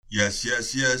Yes,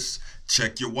 yes, yes.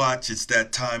 Check your watch. It's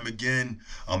that time again.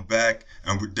 I'm back,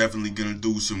 and we're definitely going to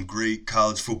do some great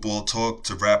college football talk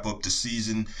to wrap up the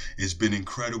season. It's been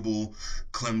incredible.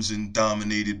 Clemson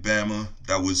dominated Bama.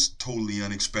 That was totally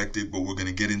unexpected, but we're going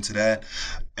to get into that.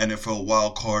 NFL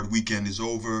wildcard weekend is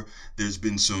over. There's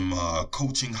been some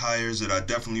coaching hires that I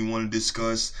definitely want to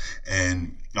discuss,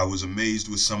 and I was amazed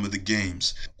with some of the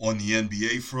games. On the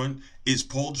NBA front, is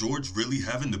Paul George really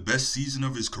having the best season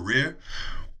of his career?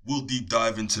 We'll deep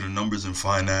dive into the numbers and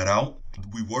find that out.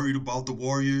 We worried about the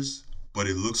Warriors, but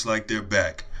it looks like they're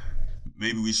back.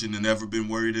 Maybe we shouldn't have never been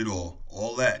worried at all.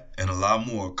 All that and a lot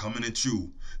more coming at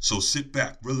you. So sit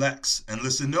back, relax, and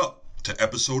listen up to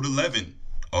episode 11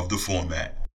 of The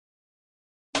Format.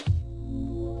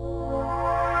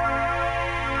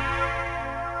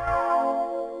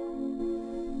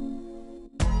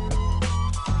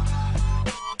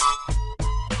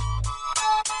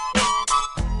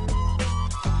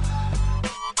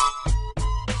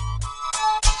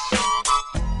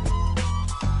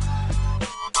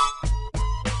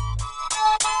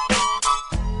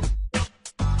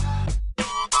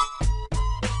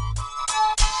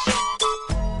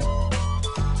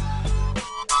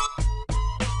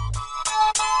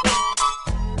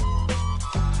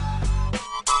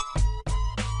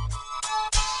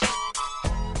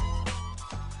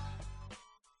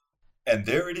 And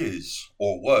there it is,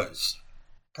 or was.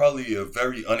 Probably a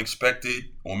very unexpected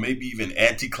or maybe even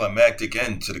anticlimactic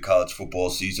end to the college football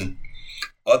season.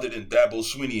 Other than Dabo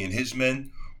Swinney and his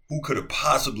men, who could have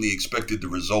possibly expected the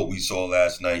result we saw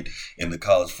last night in the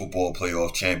college football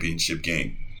playoff championship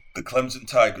game? The Clemson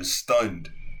Tigers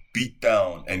stunned, beat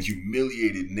down, and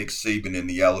humiliated Nick Saban and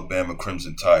the Alabama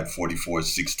Crimson Tide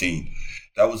 44-16.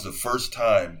 That was the first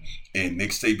time in Nick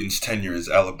Saban's tenure as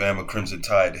Alabama Crimson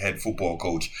Tide head football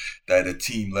coach that a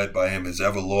team led by him has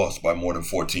ever lost by more than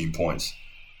 14 points.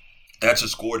 That's a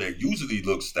score that usually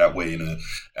looks that way in an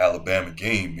Alabama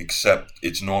game, except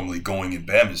it's normally going in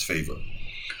Bama's favor.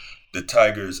 The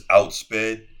Tigers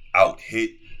outsped,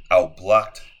 out-hit,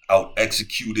 out-blocked,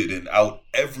 out-executed, and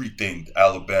out-everything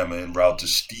Alabama en route to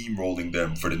steamrolling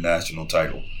them for the national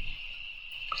title.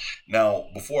 Now,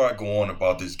 before I go on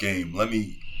about this game, let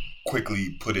me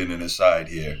quickly put in an aside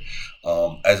here.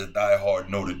 As a diehard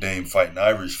Notre Dame Fighting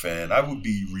Irish fan, I would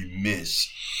be remiss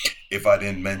if I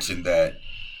didn't mention that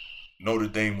Notre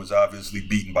Dame was obviously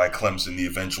beaten by Clemson, the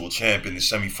eventual champ, in the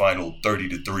semifinal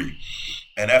 30-3.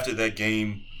 And after that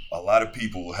game, a lot of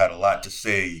people had a lot to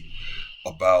say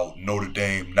about Notre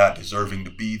Dame not deserving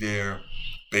to be there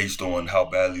based on how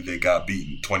badly they got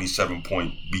beaten.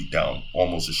 27-point beatdown,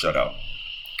 almost a shutout.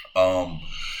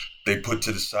 They put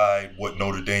to the side what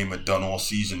Notre Dame had done all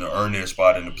season to earn their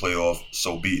spot in the playoff,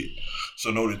 so be it.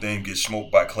 So Notre Dame gets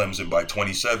smoked by Clemson by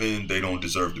 27. They don't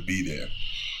deserve to be there.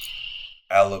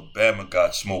 Alabama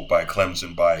got smoked by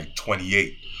Clemson by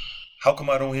 28. How come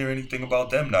I don't hear anything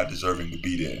about them not deserving to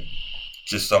be there?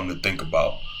 Just something to think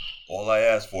about. All I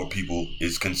ask for, people,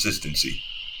 is consistency.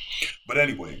 But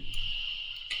anyway,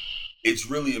 it's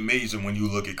really amazing when you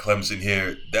look at Clemson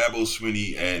here. Dabo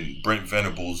Swinney and Brent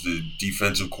Venables, the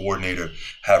defensive coordinator,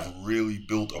 have really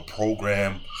built a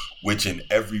program which in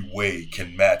every way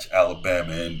can match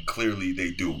Alabama, and clearly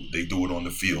they do. They do it on the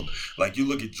field. Like you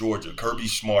look at Georgia, Kirby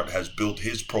Smart has built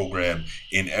his program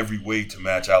in every way to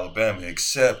match Alabama,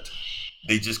 except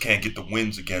they just can't get the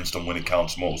wins against them when it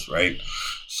counts most, right?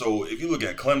 So if you look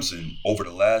at Clemson, over the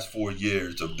last 4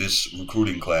 years of this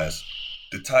recruiting class,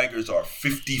 the Tigers are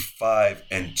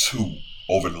 55-2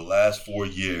 over the last 4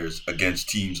 years against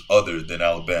teams other than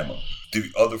Alabama. The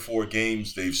other 4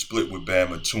 games, they've split with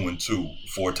Bama 2-2,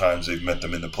 4 times they've met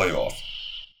them in the playoff.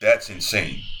 That's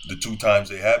insane. The 2 times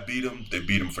they have beat them, they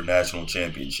beat them for national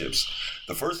championships.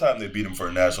 The first time they beat them for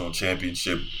a national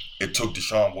championship, it took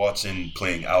Deshaun Watson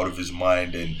playing out of his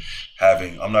mind and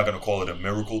having, I'm not going to call it a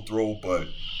miracle throw, but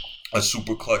a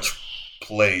super clutch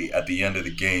play at the end of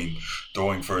the game,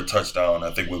 throwing for a touchdown,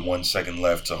 I think with 1 second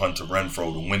left, to Hunter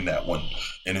Renfrow to win that one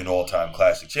in an all-time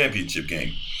classic championship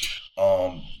game.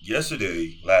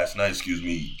 Last night,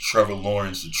 Trevor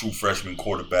Lawrence, the true freshman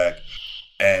quarterback,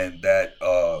 and that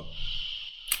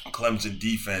Clemson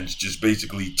defense just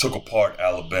basically took apart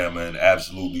Alabama and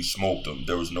absolutely smoked them.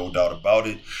 There was no doubt about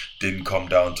it. Didn't come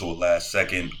down to a last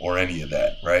second or any of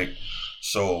that, right?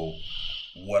 So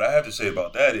what I have to say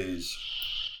about that is,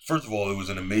 first of all, it was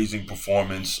an amazing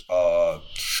performance.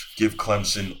 Give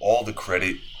Clemson all the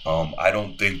credit. I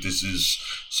don't think this is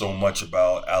so much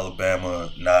about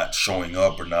Alabama not showing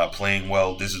up or not playing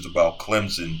well. This is about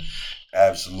Clemson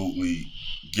absolutely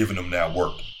giving them that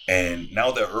work. And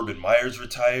now that Urban Meyer's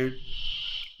retired,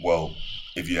 well,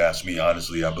 If you ask me,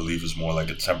 honestly, I believe it's more like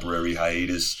a temporary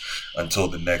hiatus until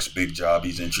the next big job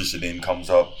he's interested in comes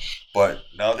up. But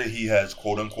now that he has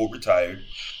quote unquote retired,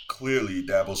 clearly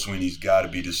Dabo Swinney's got to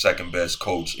be the second best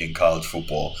coach in college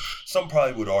football. Some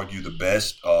probably would argue the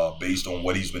best based on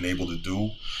what he's been able to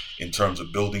do in terms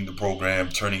of building the program,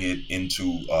 turning it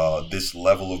into this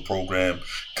level of program,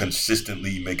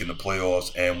 consistently making the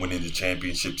playoffs and winning the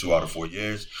championship 2 out of 4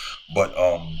 years. But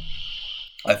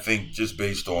I think just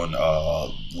based on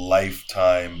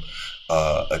lifetime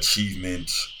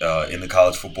achievement in the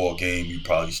college football game, you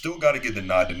probably still got to give the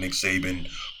nod to Nick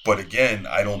Saban. But again,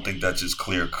 I don't think that's as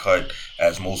clear cut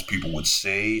as most people would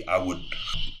say. I would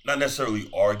not necessarily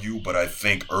argue, but I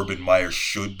think Urban Meyer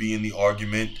should be in the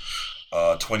argument.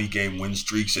 20-game win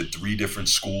streaks at 3 different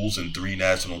schools and 3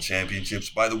 national championships.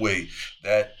 By the way,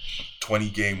 that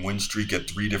 20-game win streak at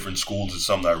 3 different schools is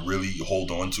something I really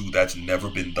hold on to. That's never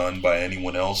been done by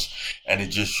anyone else. And it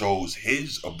just shows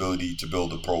his ability to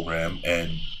build a program.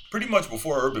 And pretty much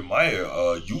before Urban Meyer,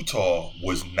 Utah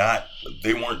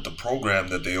they weren't the program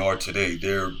that they are today.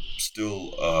 They're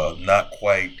still not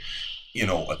quite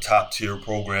a top tier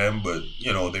program, but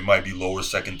they might be lower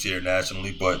second tier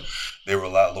nationally, but they were a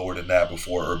lot lower than that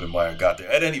before Urban Meyer got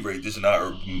there. At any rate, this is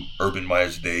not Urban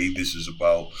Meyer's day. This is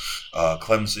about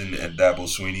Clemson and Dabo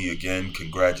Swinney. Again,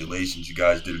 congratulations. You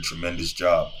guys did a tremendous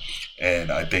job. And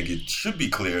I think it should be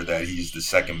clear that he's the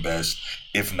second best,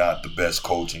 if not the best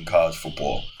coach in college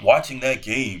football. Watching that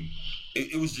game,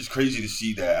 it was just crazy to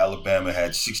see that Alabama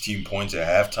had 16 points at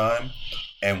halftime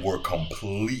and were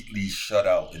completely shut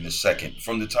out in the second.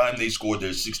 From the time they scored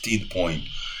their 16th point,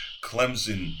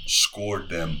 Clemson outscored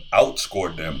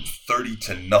them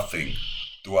 30-0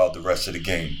 throughout the rest of the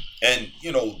game. And,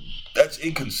 that's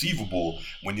inconceivable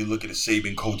when you look at a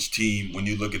Saban coach team, when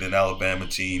you look at an Alabama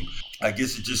team. I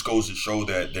guess it just goes to show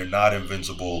that they're not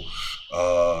invincible.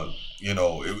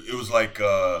 It was like,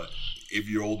 if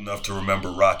you're old enough to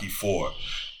remember Rocky IV,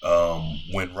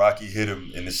 when Rocky hit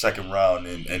him in the second round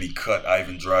and he cut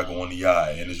Ivan Drago on the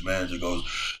eye, and his manager goes,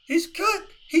 he's cut,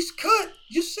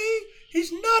 you see?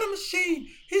 He's not a machine.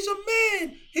 He's a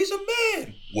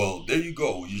man. Well, there you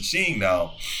go. You're seeing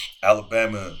now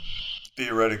Alabama,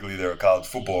 theoretically they're a college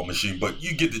football machine, but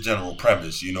you get the general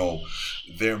premise.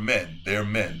 They're men.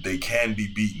 They can be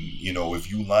beaten. If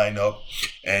you line up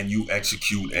and you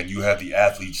execute and you have the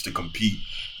athletes to compete,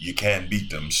 you can beat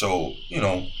them. So,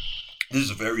 this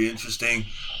is very interesting.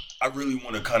 I really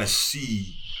want to kind of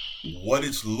see what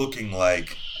it's looking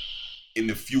like in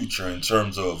the future in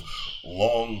terms of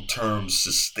long-term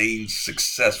sustained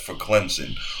success for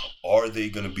Clemson. Are they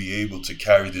going to be able to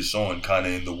carry this on kind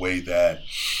of in the way that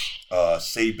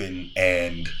Saban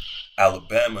and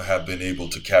Alabama have been able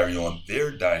to carry on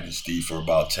their dynasty for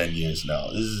about 10 years now?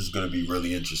 This is going to be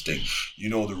really interesting.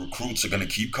 The recruits are going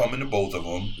to keep coming to both of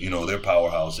them. They're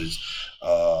powerhouses.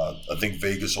 I think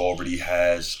Vegas already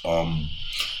has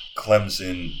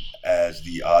Clemson as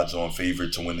the odds-on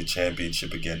favorite to win the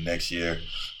championship again next year.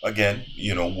 Again,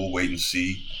 we'll wait and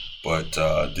see. But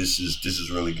this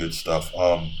is really good stuff.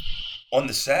 On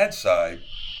the sad side,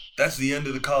 that's the end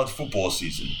of the college football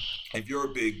season. If you're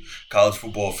a big college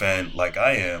football fan like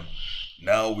I am,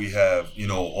 now we have,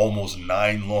 almost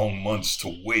 9 long months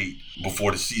to wait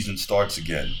before the season starts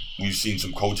again. We've seen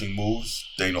some coaching moves.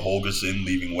 Dana Holgorsen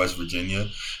leaving West Virginia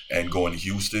and going to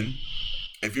Houston.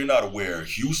 If you're not aware,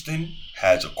 Houston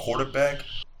has a quarterback.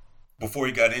 Before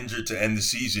he got injured to end the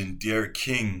season, Derek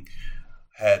King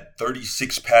had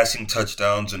 36 passing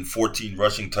touchdowns and 14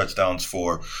 rushing touchdowns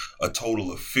for a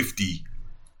total of 50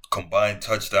 combined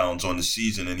touchdowns on the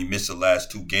season, and he missed the last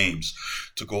 2 games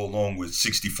to go along with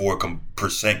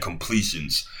 64%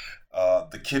 completions.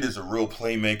 The kid is a real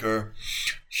playmaker.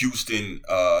 Houston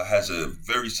has a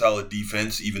very solid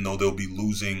defense, even though they'll be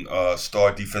losing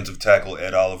star defensive tackle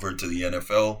Ed Oliver to the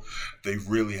NFL. They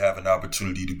really have an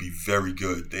opportunity to be very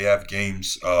good. They have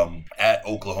games at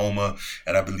Oklahoma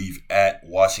and I believe at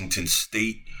Washington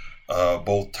State,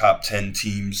 both top 10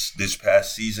 teams this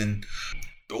past season.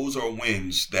 Those are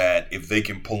wins that, if they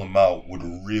can pull them out, would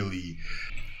really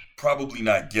probably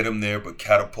not get them there, but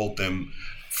catapult them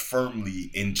firmly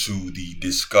into the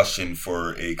discussion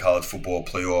for a college football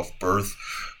playoff berth,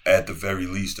 at the very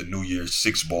least a New Year's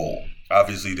Six Bowl.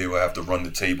 Obviously, they will have to run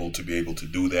the table to be able to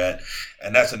do that,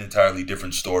 and that's an entirely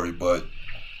different story, but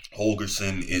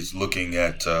Holgorsen is looking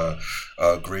at a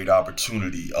great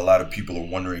opportunity. A lot of people are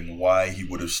wondering why he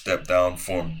would have stepped down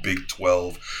from Big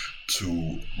 12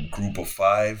 to Group of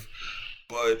 5,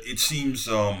 but it seems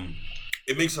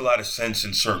it makes a lot of sense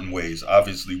in certain ways.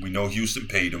 Obviously, we know Houston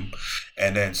paid him,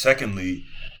 and then secondly,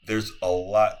 there's a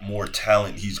lot more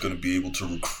talent he's going to be able to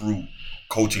recruit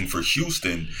coaching for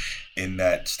Houston in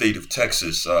that state of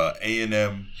Texas.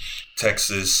 A&M,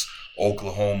 Texas,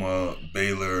 Oklahoma,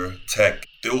 Baylor, Tech.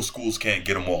 Those schools can't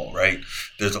get them all, right?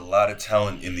 There's a lot of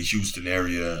talent in the Houston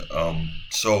area.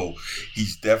 So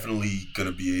he's definitely going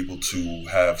to be able to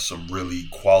have some really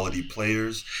quality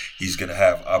players. He's going to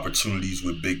have opportunities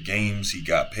with big games. He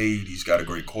got paid. He's got a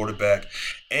great quarterback.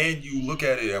 And you look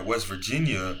at it at West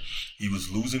Virginia, he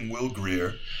was losing Will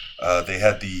Grier. They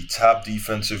had the top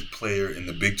defensive player in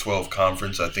the Big 12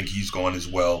 conference. I think he's gone as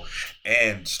well.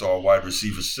 And star wide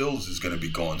receiver Sills is going to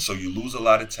be gone. So you lose a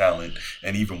lot of talent.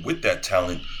 And even with that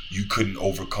talent, you couldn't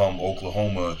overcome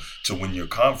Oklahoma to win your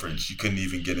conference. You couldn't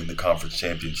even get in the conference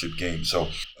championship game. So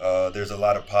there's a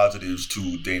lot of positives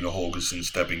to Dana Holgorsen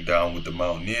stepping down with the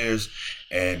Mountaineers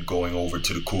and going over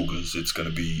to the Cougars. It's going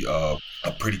to be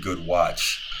a pretty good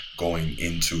watch going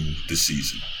into the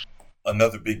season.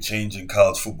 Another big change in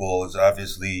college football is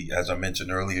obviously, as I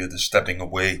mentioned earlier, the stepping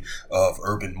away of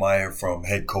Urban Meyer from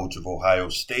head coach of Ohio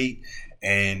State,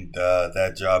 and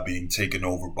that job being taken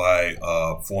over by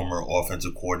former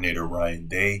offensive coordinator Ryan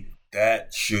Day.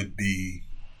 That should be,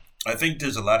 I think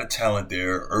there's a lot of talent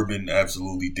there. Urban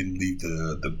absolutely didn't leave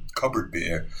the cupboard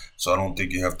bare, so I don't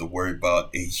think you have to worry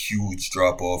about a huge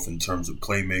drop-off in terms of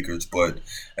playmakers. But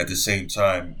at the same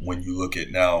time, when you look at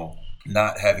now,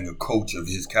 not having a coach of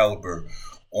his caliber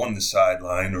on the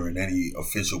sideline or in any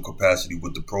official capacity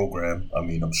with the program, I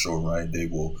mean, I'm sure Ryan Day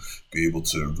will be able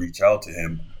to reach out to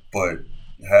him, but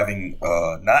having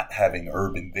not having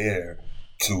Urban there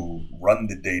to run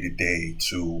the day-to-day,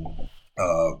 to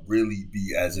really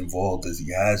be as involved as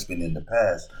he has been in the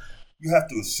past, you have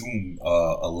to assume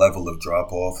a level of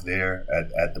drop-off there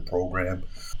at the program.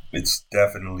 It's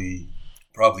definitely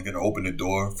probably going to open the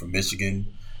door for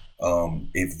Michigan.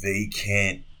 If they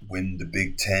can't win the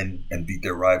Big Ten and beat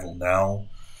their rival now,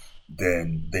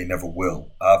 then they never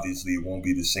will. Obviously, it won't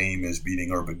be the same as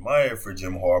beating Urban Meyer for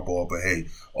Jim Harbaugh, but hey,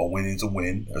 a win is a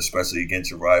win, especially against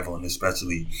your rival, and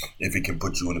especially if it can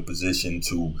put you in a position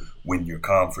to win your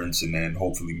conference and then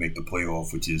hopefully make the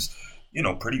playoff, which is,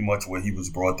 pretty much what he was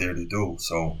brought there to do.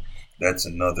 So that's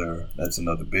another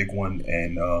big one,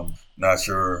 and not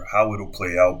sure how it'll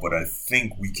play out, but I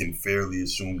think we can fairly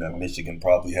assume that Michigan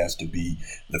probably has to be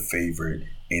the favorite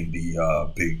in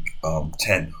the Big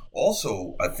Ten.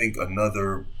 Also, I think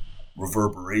another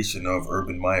reverberation of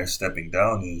Urban Meyer stepping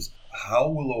down is how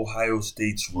will Ohio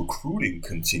State's recruiting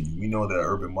continue? We know that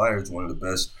Urban Meyer is one of the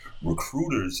best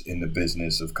recruiters in the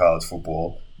business of college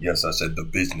football. Yes, I said the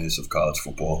business of college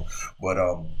football, but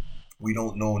we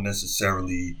don't know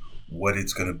necessarily what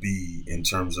it's going to be in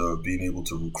terms of being able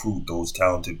to recruit those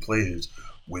talented players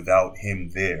without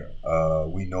him there.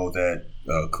 We know that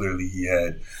clearly he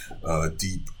had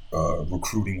deep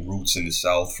recruiting roots in the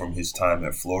South from his time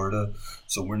at Florida.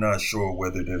 So we're not sure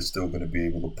whether they're still going to be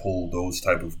able to pull those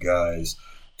type of guys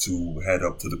to head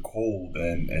up to the cold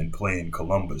and play in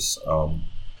Columbus.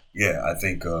 I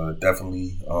think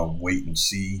definitely wait and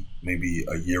see, maybe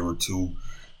a year or two,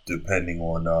 depending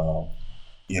on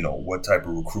what type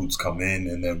of recruits come in.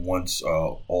 And then once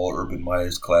all Urban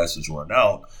Meyer's classes run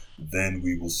out, then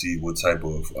we will see what type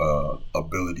of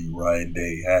ability Ryan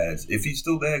Day has, if he's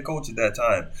still the head coach at that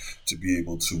time, to be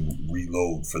able to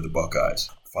reload for the Buckeyes.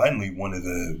 Finally, one of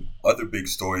the other big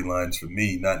storylines for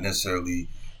me, not necessarily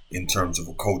in terms of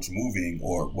a coach moving,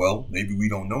 or, well, maybe we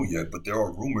don't know yet, but there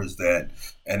are rumors that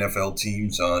NFL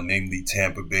teams, namely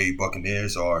Tampa Bay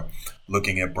Buccaneers, are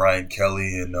looking at Brian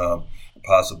Kelly and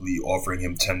possibly offering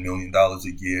him $10 million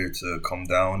a year to come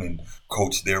down and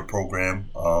coach their program.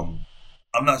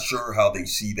 I'm not sure how they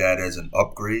see that as an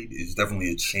upgrade. It's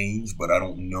definitely a change, but I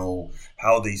don't know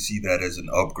how they see that as an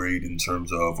upgrade in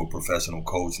terms of a professional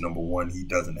coach. Number one, he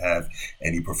doesn't have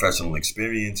any professional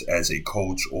experience as a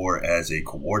coach or as a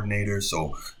coordinator,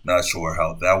 so not sure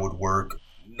how that would work.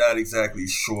 Not exactly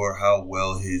sure how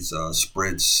well his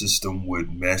spread system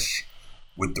would mesh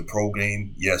with the pro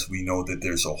game. Yes, we know that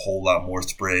there's a whole lot more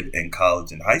spread in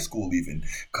college and high school, even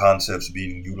concepts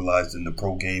being utilized in the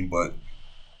pro game, but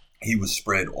he was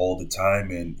spread all the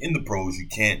time, and in the pros, you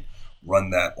can't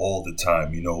run that all the time.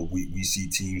 We see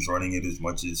teams running it as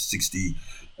much as 60%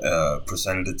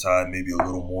 of the time, maybe a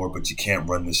little more, but you can't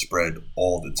run the spread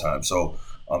all the time. So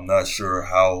I'm not sure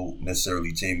how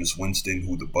necessarily Jameis Winston,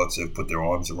 who the Bucs have put their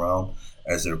arms around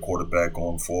as their quarterback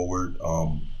going forward,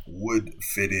 would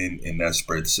fit in that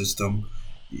spread system.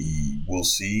 We'll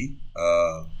see.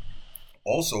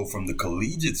 Also, from the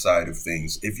collegiate side of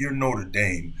things, if you're Notre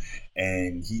Dame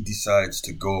and he decides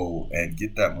to go and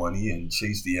get that money and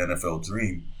chase the NFL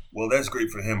dream, well, that's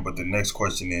great for him. But the next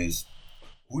question is,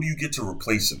 who do you get to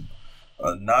replace him?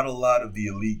 Not a lot of the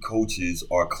elite coaches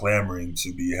are clamoring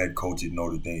to be a head coach at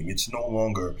Notre Dame. It's no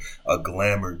longer a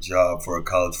glamour job for a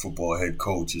college football head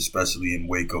coach, especially in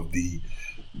wake of the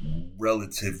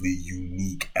relatively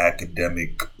unique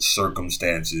academic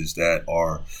circumstances that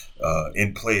are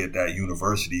in play at that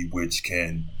university, which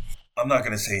can, I'm not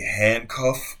going to say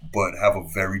handcuff, but have a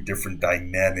very different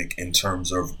dynamic in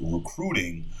terms of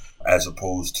recruiting as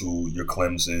opposed to your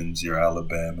Clemsons, your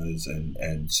Alabamas,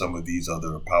 and some of these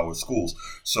other power schools.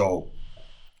 So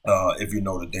if you're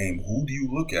Notre Dame, who do you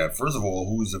look at? First of all,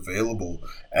 who is available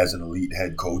as an elite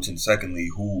head coach? And secondly,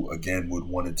 who, again, would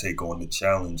want to take on the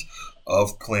challenge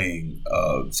of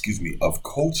of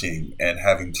coaching and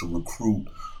having to recruit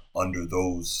under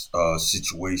those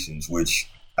situations, which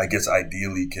I guess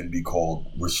ideally can be called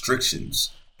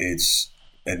restrictions. It's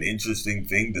an interesting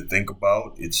thing to think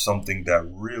about. It's something that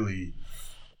really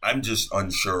I'm just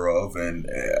unsure of. And,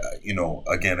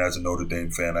 again, as a Notre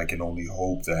Dame fan, I can only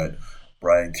hope that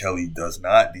Brian Kelly does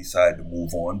not decide to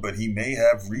move on, but he may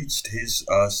have reached his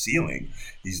ceiling.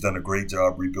 He's done a great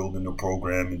job rebuilding the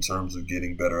program in terms of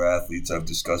getting better athletes. I've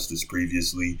discussed this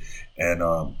previously,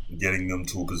 and getting them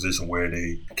to a position where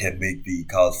they can make the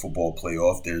college football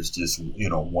playoff. There's just,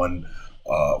 one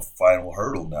final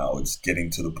hurdle now. It's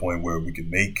getting to the point where we can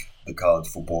make the college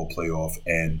football playoff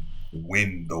and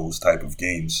win those type of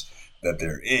games that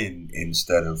they're in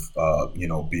instead of,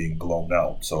 being blown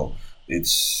out. So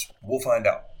we'll find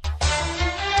out.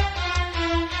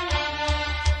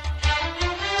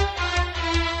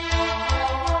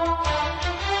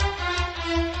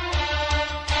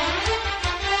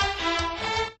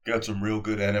 Got some real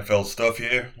good NFL stuff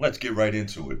here. Let's get right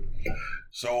into it.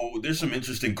 So there's some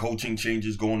interesting coaching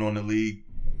changes going on in the league.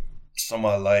 Some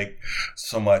I like,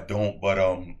 some I don't, but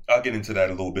I'll get into that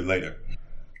a little bit later.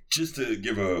 Just to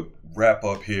give a wrap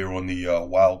up here on the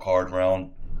wild card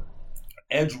round,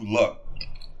 Andrew Luck,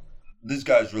 this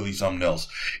guy's really something else.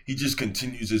 He just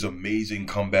continues his amazing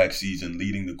comeback season,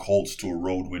 leading the Colts to a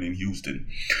road win in Houston.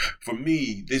 For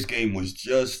me, this game was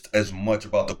just as much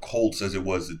about the Colts as it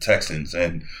was the Texans,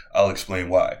 and I'll explain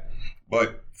why.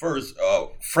 But first,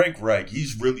 Frank Reich,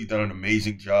 he's really done an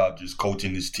amazing job just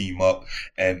coaching this team up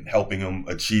and helping them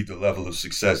achieve the level of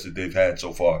success that they've had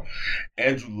so far.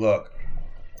 Andrew Luck,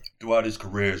 throughout his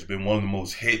career, has been one of the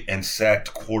most hit and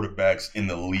sacked quarterbacks in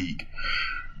the league.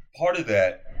 Part of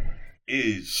that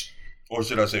is, or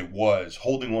should I say was,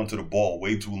 holding on to the ball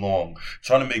way too long,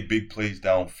 trying to make big plays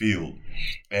downfield,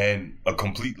 and a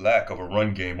complete lack of a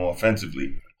run game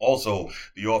offensively. Also,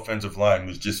 the offensive line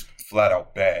was just flat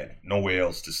out bad. No way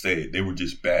else to say it. They were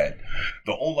just bad.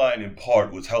 The O-line in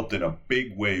part was helped in a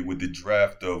big way with the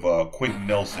draft of Quentin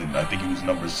Nelson. I think he was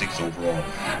number 6 overall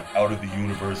out of the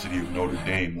University of Notre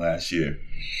Dame last year.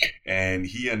 And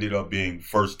he ended up being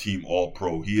first team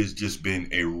All-Pro. He has just been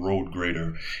a road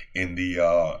grader in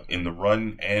the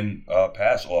run and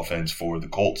pass offense for the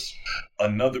Colts.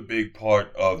 Another big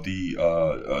part of the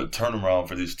turnaround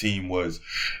for this team was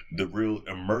the real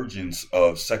emergence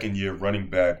of second-year running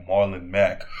back Marlon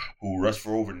Mack, who rushed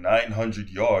for over 900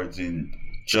 yards in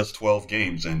just 12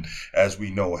 games. And as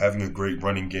we know, having a great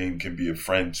running game can be a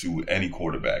friend to any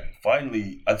quarterback.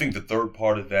 Finally, I think the third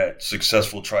part of that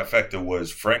successful trifecta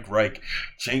was Frank Reich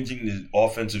changing the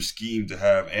offensive scheme to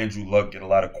have Andrew Luck get a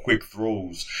lot of quick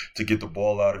throws to get the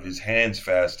ball out of his hands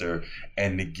faster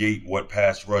and negate what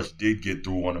pass rush did get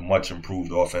through on a much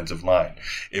improved offensive line.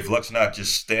 If Luck's not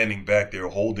just standing back there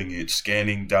holding it,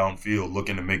 scanning downfield,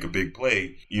 looking to make a big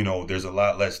play, there's a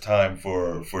lot less time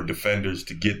for defenders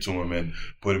to get to him and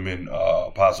put him in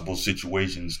possible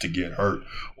situations to get hurt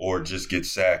or just get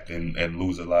sacked and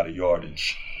lose a lot of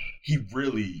yardage. He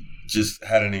really just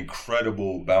had an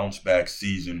incredible bounce back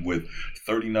season with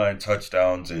 39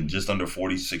 touchdowns and just under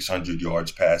 4,600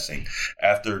 yards passing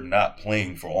after not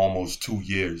playing for almost 2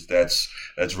 years. That's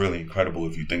really incredible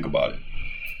if you think about it.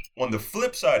 On the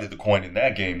flip side of the coin in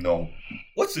that game, though,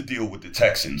 what's the deal with the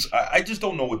Texans? I just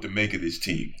don't know what to make of this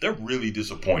team. They're really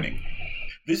disappointing.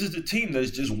 This is a team that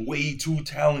is just way too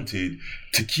talented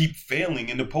to keep failing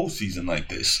in the postseason like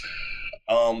this.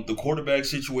 The quarterback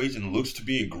situation looks to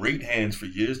be in great hands for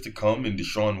years to come in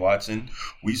Deshaun Watson.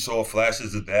 We saw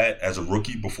flashes of that as a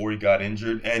rookie before he got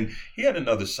injured, and he had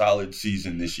another solid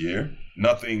season this year.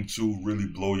 Nothing to really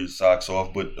blow your socks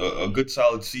off, but a good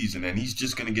solid season, and he's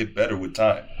just going to get better with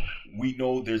time. We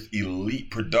know there's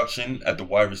elite production at the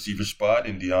wide receiver spot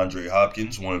in DeAndre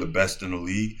Hopkins, one of the best in the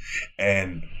league,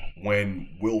 and when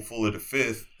Will Fuller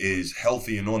V is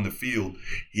healthy and on the field,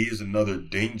 he is another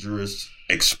dangerous,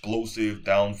 explosive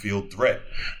downfield threat.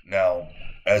 Now,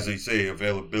 as they say,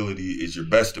 availability is your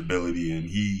best ability, and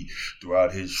he,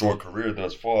 throughout his short career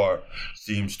thus far,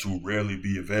 seems to rarely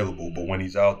be available. But when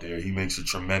he's out there, he makes a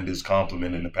tremendous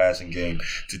compliment in the passing game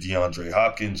to DeAndre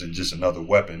Hopkins and just another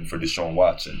weapon for Deshaun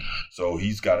Watson. So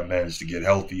he's got to manage to get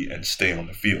healthy and stay on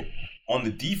the field. On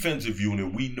the defensive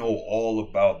unit, we know all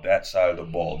about that side of the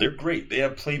ball. They're great. They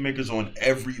have playmakers on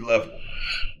every level.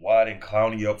 Watt and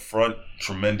Clowney up front,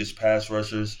 tremendous pass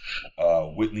rushers.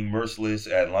 Whitney Merciless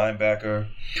at linebacker.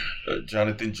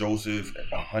 Jonathan Joseph,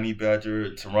 Honey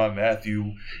Badger, Tyrann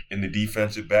Mathieu in the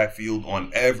defensive backfield.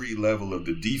 On every level of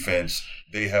the defense,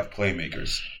 they have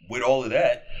playmakers. With all of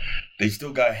that, they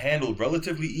still got handled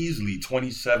relatively easily,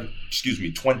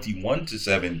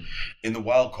 21-7 in the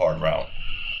wild card round.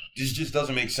 This just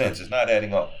doesn't make sense. It's not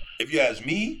adding up. If you ask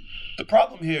me, the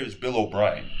problem here is Bill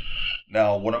O'Brien.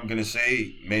 Now, what I'm going to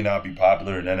say may not be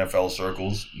popular in NFL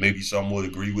circles. Maybe some would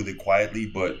agree with it quietly,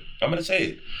 but I'm going to say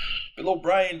it. Bill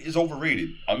O'Brien is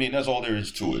overrated. I mean, that's all there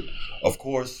is to it. Of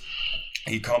course,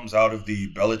 he comes out of the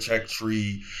Belichick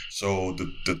tree, so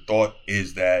the thought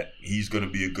is that he's going to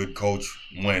be a good coach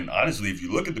when, honestly, if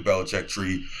you look at the Belichick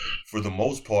tree, for the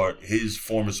most part, his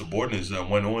former subordinates that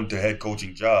went on to head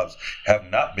coaching jobs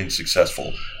have not been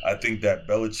successful. I think that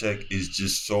Belichick is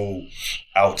just so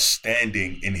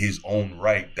outstanding in his own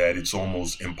right that it's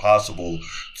almost impossible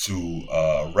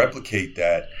to replicate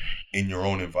that in your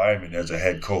own environment as a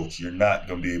head coach. You're not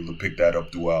going to be able to pick that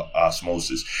up through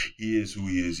osmosis. He is who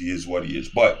he is. He is what he is.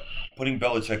 But putting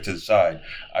Belichick to the side,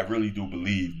 I really do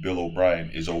believe Bill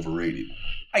O'Brien is overrated.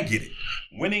 I get it.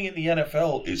 Winning in the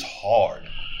NFL is hard.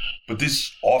 But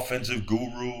this offensive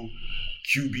guru,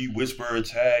 QB whisperer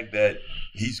tag that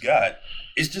he's got,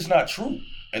 it's just not true.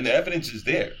 And the evidence is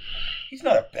there. He's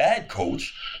not a bad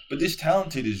coach, but this team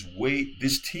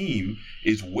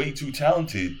is way too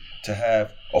talented to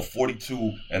have a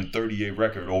 42-38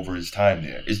 record over his time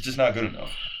there. It's just not good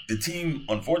enough. The team,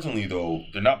 unfortunately, though,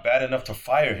 they're not bad enough to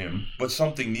fire him, but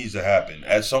something needs to happen.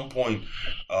 At some point,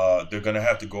 they're going to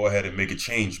have to go ahead and make a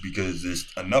change because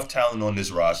there's enough talent on this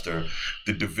roster.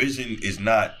 The division is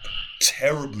not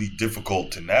terribly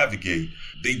difficult to navigate.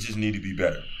 They just need to be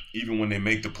better. Even when they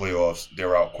make the playoffs,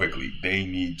 they're out quickly. They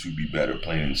need to be better,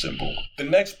 plain and simple. The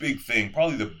next big thing,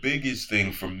 probably the biggest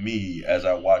thing for me as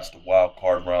I watched the wild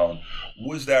card round,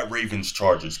 was that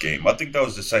Ravens-Chargers game. I think that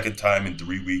was the second time in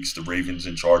 3 weeks the Ravens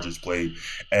and Chargers played.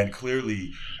 And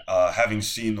clearly, having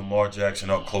seen Lamar Jackson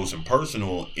up close and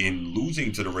personal in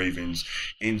losing to the Ravens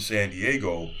in San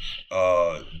Diego,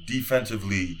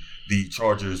 defensively, the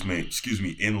Chargers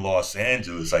in Los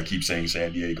Angeles, I keep saying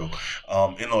San Diego,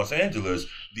 in Los Angeles,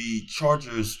 the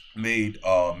Chargers made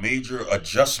a major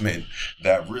adjustment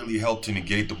that really helped to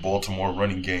negate the Baltimore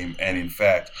running game and, in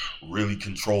fact, really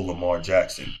control Lamar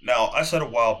Jackson. Now, I said a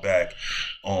while back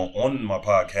on my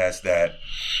podcast that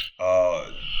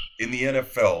in the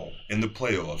NFL, in the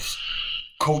playoffs,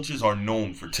 coaches are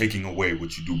known for taking away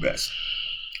what you do best.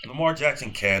 Lamar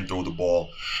Jackson can throw the ball.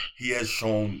 He has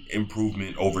shown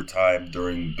improvement over time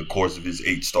during the course of his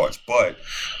 8 starts, but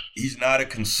he's not a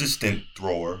consistent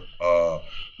thrower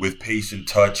with pace and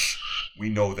touch. We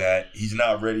know that. He's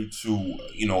not ready to,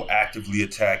 actively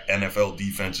attack NFL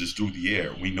defenses through the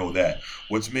air. We know that.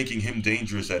 What's making him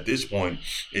dangerous at this point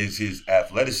is his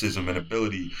athleticism and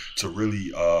ability to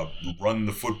really run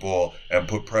the football and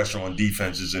put pressure on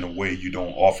defenses in a way you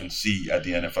don't often see at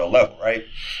the NFL level, right?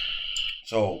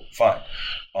 So, fine.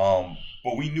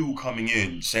 But we knew coming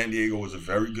in, San Diego was a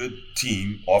very good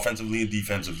team, offensively and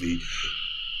defensively.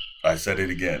 I said it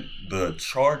again. The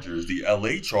Chargers, the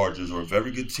LA Chargers, were a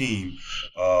very good team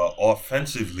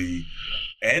offensively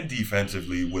and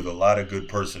defensively with a lot of good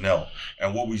personnel.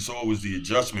 And what we saw was the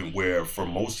adjustment where for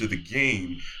most of the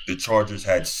game, the Chargers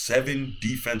had 7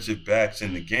 defensive backs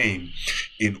in the game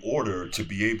in order to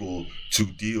be able to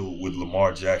deal with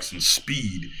Lamar Jackson's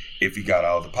speed if he got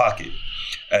out of the pocket.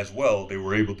 As well, they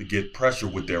were able to get pressure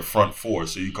with their front 4.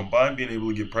 So you combine being able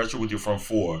to get pressure with your front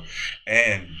 4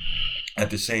 and at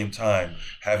the same time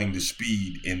having the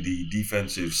speed in the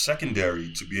defensive secondary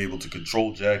to be able to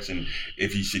control Jackson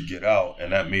if he should get out,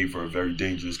 and that made for a very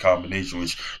dangerous combination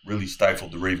which really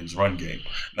stifled the Ravens' run game.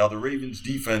 Now the Ravens'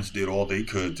 defense did all they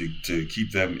could to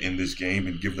keep them in this game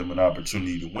and give them an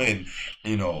opportunity to win.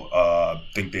 I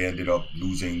think they ended up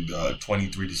losing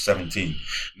 23-17.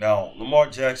 Now Lamar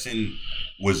Jackson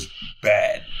was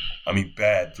bad.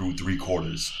 Bad through 3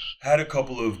 quarters. Had a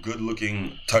couple of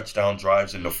good-looking touchdown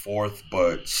drives in the 4th,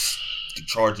 but the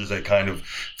Chargers had kind of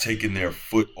taken their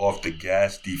foot off the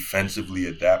gas defensively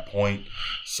at that point.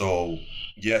 So,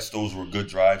 yes, those were good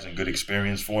drives and good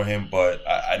experience for him, but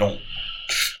I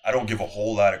I don't give a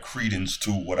whole lot of credence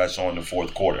to what I saw in the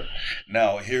fourth quarter.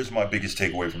 Now, here's my biggest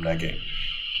takeaway from that game.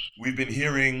 We've been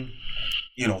hearing,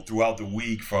 throughout the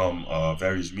week from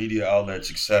various media outlets,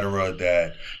 etc.,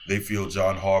 that they feel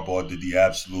John Harbaugh did the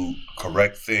absolute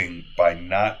correct thing by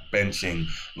not benching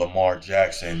Lamar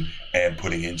Jackson and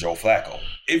putting in Joe Flacco.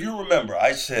 If you remember,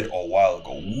 I said a while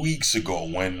ago, weeks ago,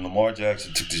 when Lamar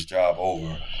Jackson took this job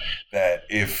over, that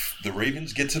if the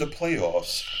Ravens get to the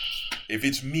playoffs, if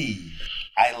it's me,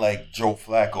 I like Joe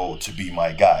Flacco to be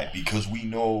my guy because we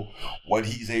know what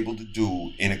he's able to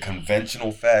do in a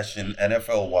conventional fashion,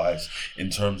 NFL-wise, in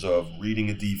terms of reading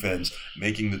a defense,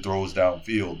 making the throws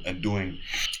downfield, and doing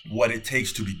what it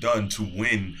takes to be done to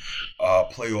win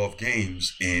playoff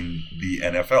games in the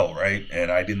NFL, right?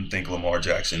 And I didn't think Lamar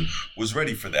Jackson was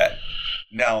ready for that.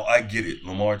 Now, I get it.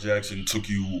 Lamar Jackson took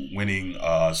you winning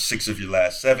 6 of your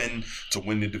last 7 to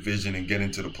win the division and get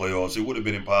into the playoffs. It would have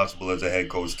been impossible as a head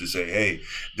coach to say, hey,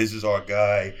 this is our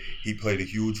guy. He played a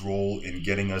huge role in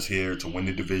getting us here to win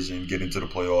the division, get into the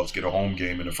playoffs, get a home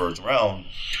game in the first round.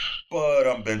 But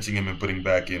I'm benching him and putting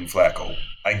back in Flacco.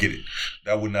 I get it.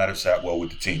 That would not have sat well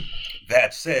with the team.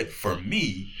 That said, for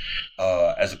me,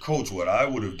 as a coach, what I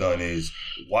would have done is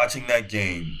watching that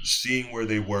game, seeing where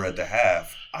they were at the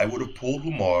half, I would have pulled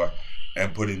Lamar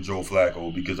and put in Joe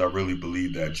Flacco because I really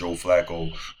believe that Joe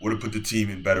Flacco would have put the team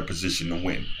in better position to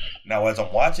win. Now, as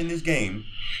I'm watching this game,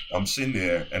 I'm sitting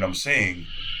there and I'm saying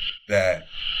that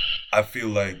I feel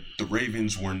like the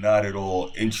Ravens were not at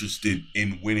all interested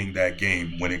in winning that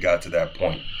game when it got to that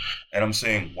point. And I'm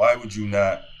saying, why would you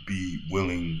not be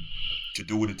willing to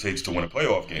do what it takes to win a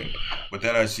playoff game? But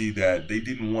then I see that they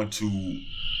didn't want to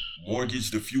mortgage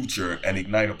the future and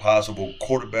ignite a possible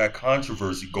quarterback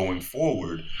controversy going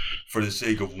forward for the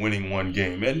sake of winning one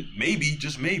game and maybe,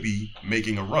 just maybe,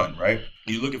 making a run, right?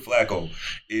 You look at Flacco.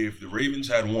 If the Ravens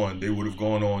had won, they would have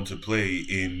gone on to play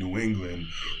in New England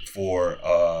for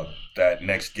that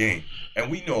next game.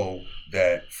 And we know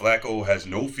that Flacco has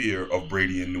no fear of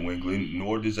Brady in New England,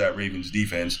 nor does that Ravens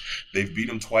defense. They've beat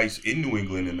him twice in New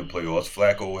England in the playoffs.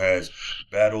 Flacco has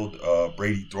battled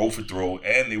Brady throw for throw,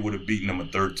 and they would have beaten him a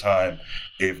third time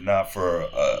if not for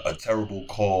a terrible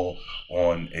call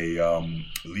on a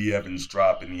Lee Evans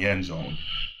drop in the end zone,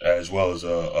 as well as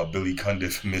a Billy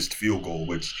Cundiff missed field goal,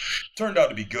 which turned out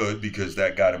to be good because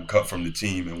that got him cut from the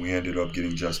team, and we ended up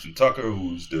getting Justin Tucker,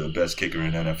 who's the best kicker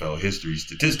in NFL history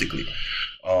statistically.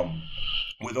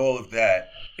 With all of that,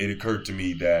 it occurred to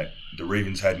me that the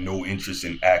Ravens had no interest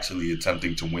in actually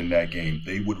attempting to win that game.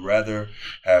 They would rather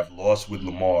have lost with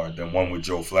Lamar than won with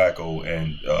Joe Flacco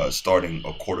and starting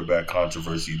a quarterback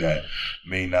controversy that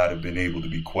may not have been able to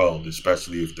be quelled,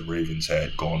 especially if the Ravens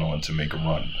had gone on to make a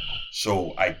run.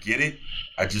 So I get it.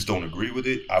 I just don't agree with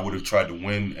it. I would have tried to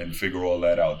win and figure all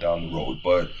that out down the road.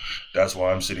 But that's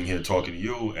why I'm sitting here talking to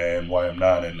you and why I'm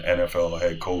not an NFL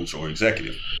head coach or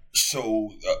executive.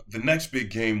 So the next big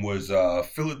game was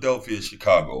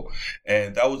Philadelphia-Chicago.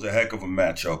 And that was a heck of a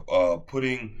matchup.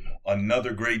 Putting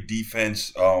another great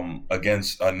defense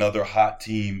against another hot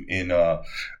team in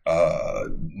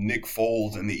Nick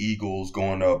Foles and the Eagles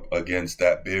going up against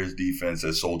that Bears defense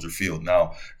at Soldier Field.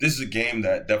 Now, this is a game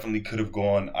that definitely could have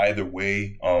gone either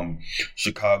way.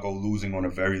 Chicago losing on a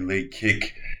very late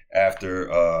kick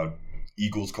after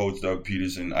Eagles coach Doug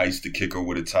Peterson iced the kicker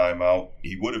with a timeout.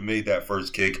 He would have made that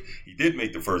first kick. He did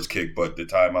make the first kick, but the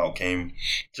timeout came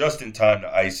just in time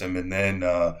to ice him. And then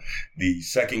the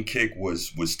second kick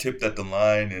was tipped at the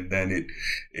line, and then it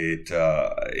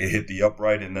hit the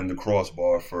upright and then the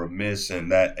crossbar for a miss,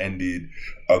 and that ended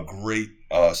a great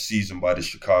season by the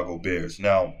Chicago Bears.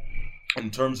 Now, in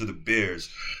terms of the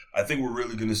Bears, I think we're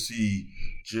really going to see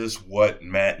just what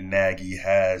Matt Nagy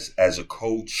has as a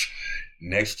coach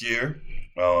next year.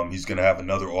 He's going to have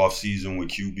another offseason with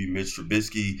QB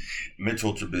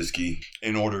Mitchell Trubisky,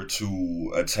 in order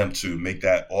to attempt to make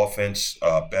that offense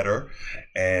better.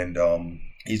 And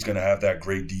he's going to have that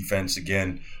great defense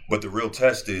again. But the real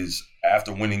test is,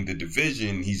 after winning the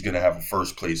division, he's going to have a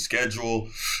first-place schedule.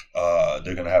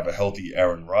 They're going to have a healthy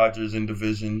Aaron Rodgers in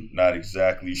division. Not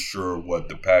exactly sure what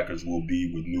the Packers will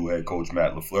be with new head coach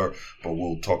Matt LaFleur, but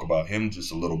we'll talk about him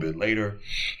just a little bit later.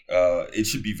 It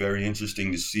should be very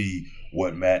interesting to see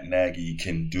what Matt Nagy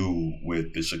can do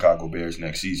with the Chicago Bears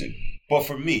next season. But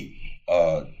for me,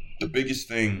 the biggest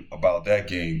thing about that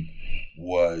game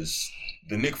was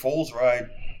the Nick Foles ride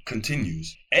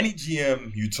continues. Any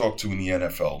GM you talk to in the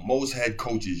NFL, most head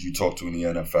coaches you talk to in the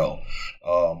NFL,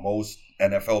 most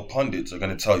NFL pundits are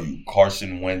going to tell you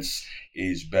Carson Wentz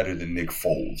is better than Nick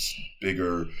Foles.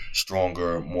 Bigger,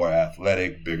 stronger, more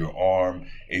athletic, bigger arm,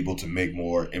 able to make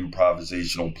more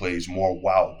improvisational plays, more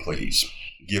wow plays.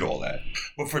 Get all that.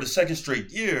 But for the second straight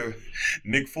year,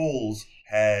 Nick Foles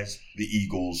has the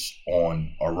Eagles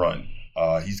on a run.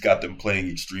 He's got them playing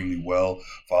extremely well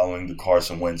following the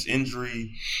Carson Wentz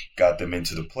injury, got them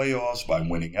into the playoffs by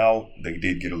winning out. They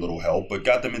did get a little help, but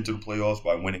got them into the playoffs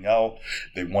by winning out.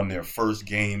 They won their first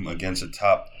game against a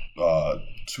top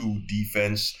two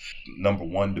defense, number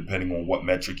one, depending on what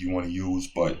metric you want to use,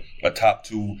 but a top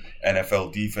two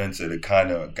NFL defense that had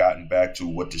kind of gotten back to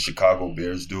what the Chicago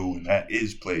Bears do, and that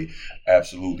is play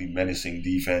absolutely menacing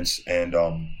defense. And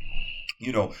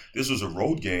this was a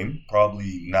road game,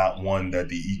 probably not one that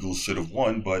the Eagles should have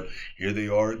won, but here they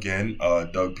are again.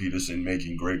 Doug Peterson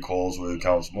making great calls where it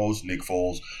counts most. Nick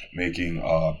Foles making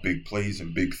big plays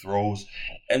and big throws.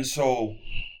 And so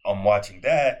I'm watching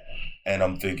that, and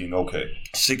I'm thinking, okay,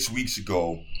 6 weeks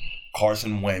ago,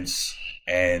 Carson Wentz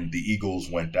and the Eagles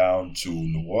went down to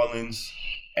New Orleans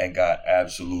and got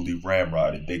absolutely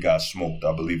ramrodded. They got smoked.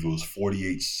 I believe it was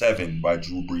 48-7 by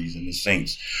Drew Brees and the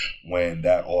Saints when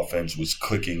that offense was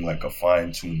clicking like a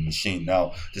fine-tuned machine.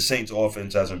 Now, the Saints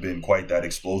offense hasn't been quite that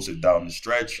explosive down the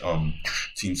stretch.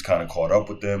 Teams kind of caught up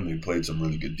with them. They played some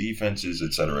really good defenses,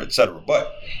 et cetera, et cetera.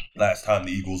 But last time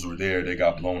the Eagles were there, they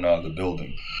got blown out of the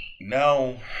building.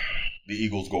 Now, the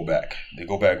Eagles go back. They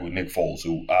go back with Nick Foles,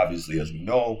 who obviously, as we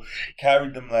know,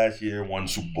 carried them last year, won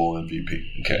Super Bowl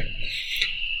MVP. Okay.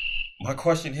 My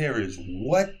question here is,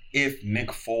 what if Nick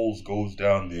Foles goes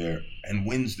down there and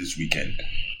wins this weekend?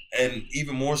 And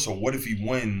even more so, what if he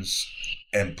wins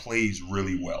and plays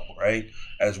really well, right?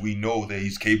 As we know that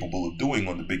he's capable of doing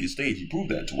on the biggest stage. He proved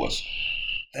that to us.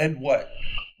 Then what?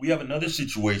 We have another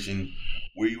situation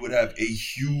where you would have a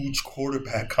huge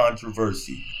quarterback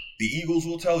controversy. The Eagles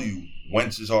will tell you,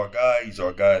 Wentz is our guy, he's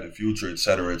our guy of the future, et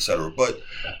cetera, et cetera. But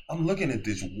I'm looking at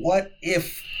this. What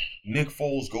if Nick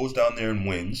Foles goes down there and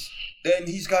wins? Then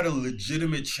he's got a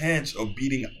legitimate chance of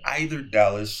beating either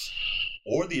Dallas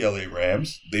or the LA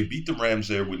Rams. They beat the Rams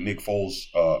there with Nick Foles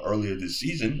earlier this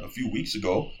season, a few weeks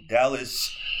ago.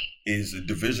 Dallas is a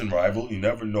division rival. You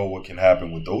never know what can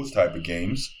happen with those type of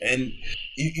games. And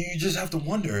you just have to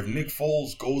wonder if Nick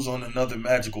Foles goes on another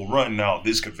magical run. Now,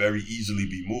 this could very easily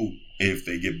be moved if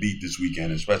they get beat this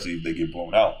weekend, especially if they get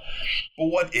blown out. But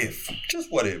what if?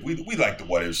 Just what if? We like the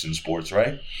what ifs in sports,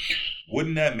 right?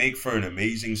 Wouldn't that make for an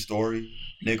amazing story?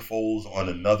 Nick Foles on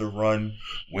another run,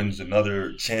 wins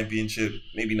another championship,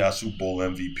 maybe not Super Bowl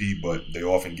MVP, but they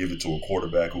often give it to a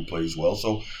quarterback who plays well.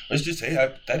 So let's just say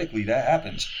hypothetically that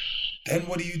happens. Then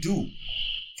what do?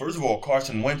 First of all,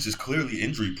 Carson Wentz is clearly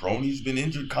injury prone. He's been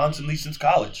injured constantly since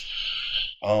college.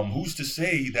 Who's to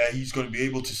say that he's going to be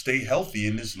able to stay healthy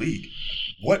in this league?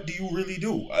 What do you really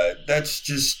do?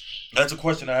 That's a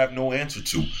question I have no answer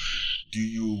to. Do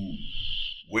you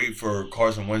wait for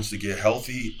Carson Wentz to get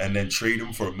healthy and then trade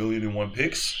him for 1,000,001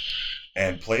 picks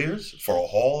and players for a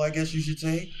haul, I guess you should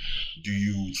say? Do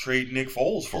you trade Nick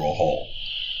Foles for a haul?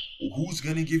 Who's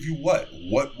going to give you what?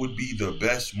 What would be the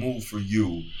best move for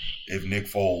you if Nick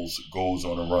Foles goes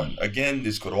on a run? Again,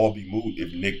 this could all be moot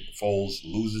if Nick Foles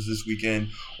loses this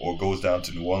weekend or goes down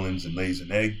to New Orleans and lays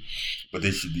an egg. But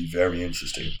this should be very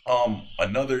interesting.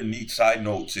 Another neat side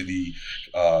note to the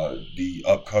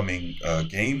upcoming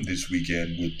game this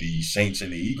weekend with the Saints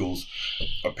and the Eagles.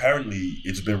 Apparently,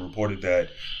 it's been reported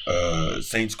that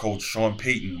Saints coach Sean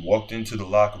Payton walked into the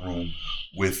locker room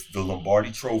with the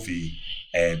Lombardi Trophy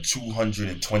and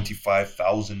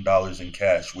 $225,000 in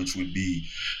cash, which would be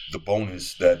the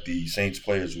bonus that the Saints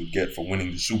players would get for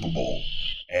winning the Super Bowl.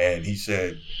 And he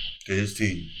said to his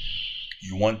team,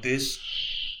 "You want this?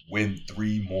 Win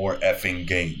 3 more effing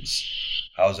games."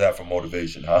 How's that for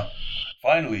motivation, huh?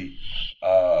 Finally,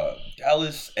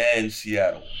 Dallas and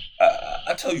Seattle.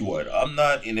 I tell you what, I'm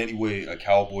not in any way a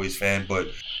Cowboys fan,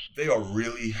 but they are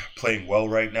really playing well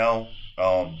right now.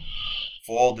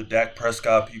 For all the Dak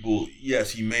Prescott people, yes,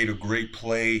 he made a great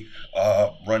play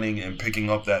running and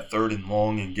picking up that 3rd and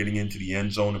long and getting into the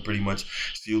end zone to pretty much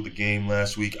steal the game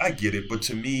last week. I get it, but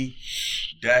to me,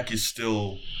 Dak is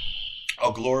still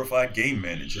a glorified game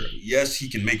manager. Yes, he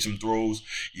can make some throws.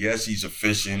 Yes, he's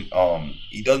efficient.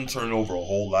 He doesn't turn over a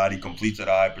whole lot. He completes at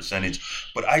a high percentage.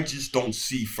 But I just don't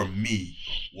see, for me,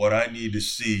 what I need to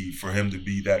see for him to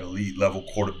be that elite level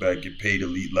quarterback, get paid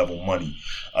elite level money.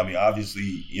 I mean,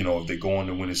 obviously, if they go on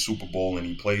to win a Super Bowl and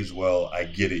he plays well, I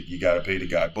get it. You got to pay the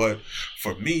guy. But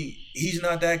for me, he's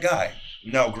not that guy.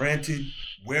 Now, granted,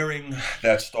 Wearing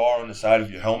that star on the side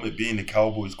of your helmet, being the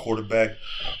Cowboys quarterback,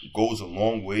 goes a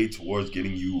long way towards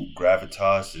getting you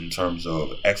gravitas in terms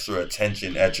of extra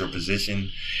attention at your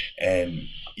position. And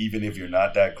even if you're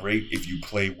not that great, if you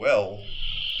play well,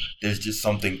 there's just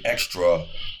something extra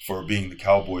for being the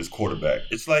Cowboys quarterback.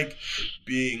 It's like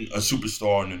being a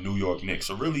superstar in the New York Knicks,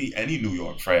 or really any New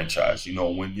York franchise. You know,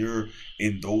 when you're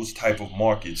in those type of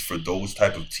markets for those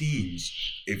type of teams,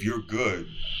 if you're good,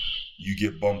 you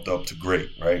get bumped up to great,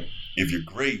 right? If you're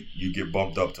great, you get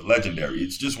bumped up to legendary.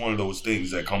 It's just one of those things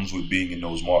that comes with being in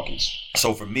those markets.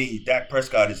 So for me, Dak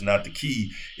Prescott is not the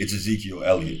key. It's Ezekiel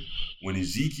Elliott. When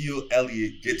Ezekiel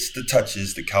Elliott gets the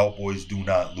touches, the Cowboys do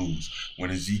not lose.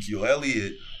 When Ezekiel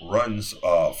Elliott runs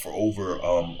for over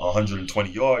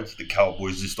 120 yards, the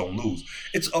Cowboys just don't lose.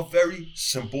 It's a very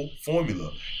simple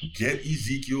formula. Get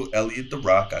Ezekiel Elliott the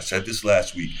rock. I said this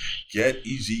last week. Get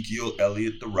Ezekiel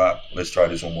Elliott the rock. Let's try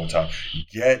this one more time.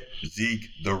 Get Zeke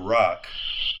the rock,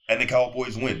 and the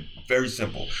Cowboys win. Very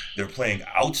simple. They're playing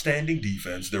outstanding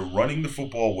defense. They're running the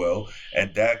football well,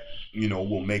 and Dak,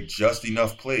 will make just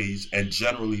enough plays and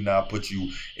generally not put you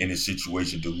in a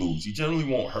situation to lose. He generally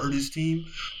won't hurt his team,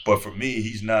 but for me,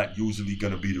 he's not usually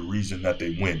going to be the reason that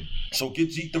they win. So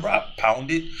get Zeke the rock, pound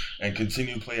it, and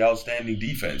continue to play outstanding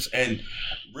defense. And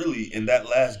really, in that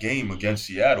last game against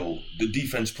Seattle, the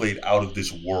defense played out of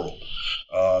this world.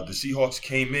 The Seahawks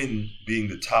came in being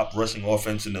the top rushing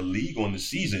offense in the league on the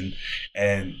season,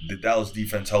 and the Dallas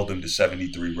defense held them to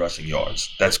 73 rushing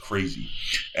yards. That's crazy.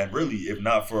 And really, if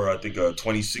not for, I think, a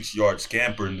 26-yard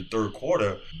scamper in the third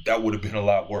quarter, that would have been a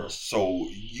lot worse. So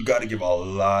you got to give a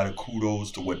lot of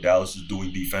kudos to what Dallas is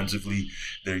doing defensively.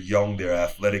 They're young, they're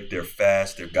athletic, they're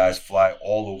fast, their guys fly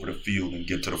all over the field and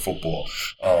get to the football.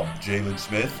 Jalen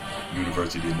Smith,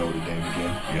 University of Notre Dame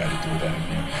again. We had to throw that in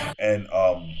there.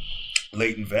 And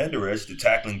Leighton Vander Esch, the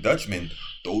tackling Dutchman,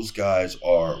 those guys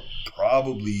are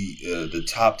probably the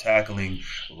top tackling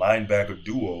linebacker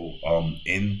duo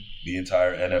in the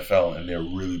entire NFL, and they're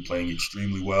really playing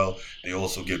extremely well. They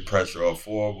also get pressure up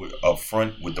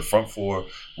front with the front four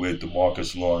with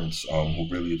DeMarcus Lawrence, who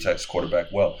really attacks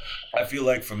quarterback well. I feel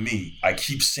like for me, I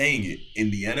keep saying it,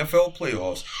 in the NFL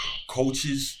playoffs,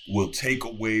 coaches will take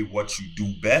away what you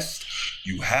do best.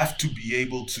 You have to be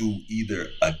able to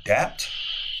either adapt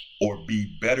or be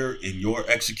better in your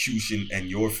execution and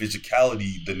your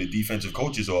physicality than the defensive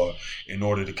coaches are in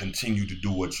order to continue to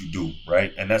do what you do,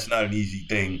 right? And that's not an easy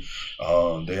thing.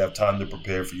 They have time to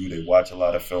prepare for you. They watch a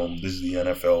lot of film. This is the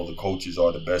NFL. The coaches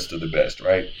are the best of the best,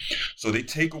 right? So they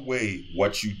take away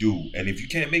what you do. And if you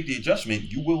can't make the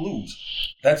adjustment, you will lose.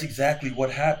 That's exactly what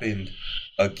happened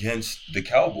against the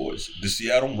Cowboys. The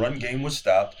Seattle run game was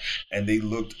stopped, and they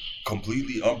looked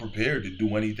completely unprepared to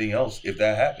do anything else if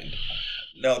that happened.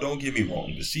 Now, don't get me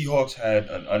wrong. The Seahawks had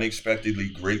an unexpectedly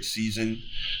great season,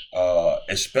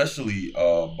 especially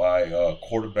by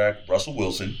quarterback Russell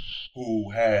Wilson, who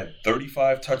had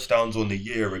 35 touchdowns on the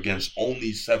year against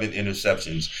only 7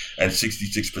 interceptions and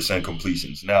 66%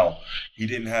 completions. Now, he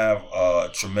didn't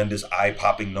have tremendous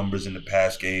eye-popping numbers in the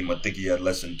pass game. I think he had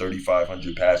less than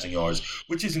 3,500 passing yards,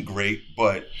 which isn't great.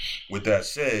 But with that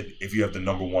said, if you have the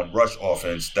number one rush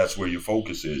offense, that's where your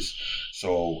focus is.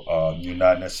 So you're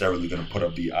not necessarily going to put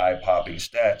up the eye-popping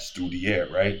stats through the air,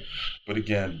 right? But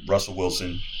again, Russell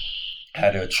Wilson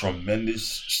had a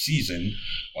tremendous season.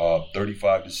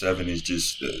 35-7 is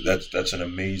just that's an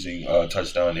amazing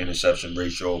touchdown interception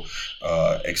ratio,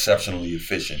 exceptionally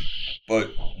efficient.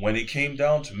 But when it came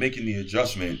down to making the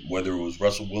adjustment, whether it was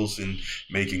Russell Wilson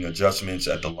making adjustments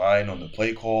at the line on the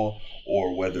play call,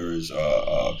 or whether it's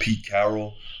Pete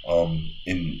Carroll on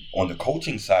the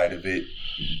coaching side of it,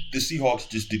 the Seahawks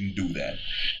just didn't do that.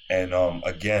 And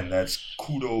again, that's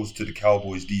kudos to the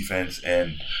Cowboys defense,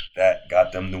 and that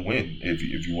got them the win, if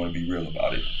you want to be real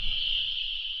about it.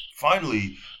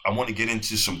 Finally, I want to get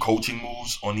into some coaching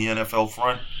moves on the NFL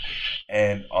front.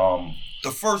 And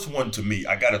the first one, to me,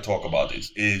 I got to talk about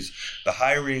this, is the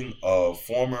hiring of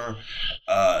former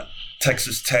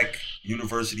Texas Tech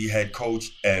University head coach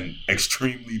and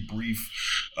extremely brief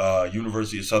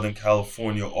University of Southern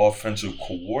California offensive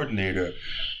coordinator,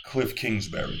 Cliff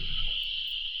Kingsbury.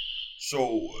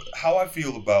 So how I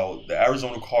feel about the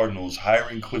Arizona Cardinals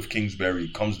hiring Cliff Kingsbury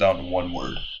comes down to one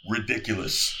word: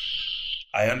 ridiculous.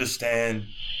 I understand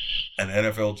an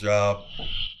NFL job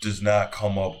does not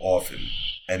come up often.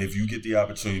 And if you get the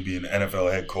opportunity to be an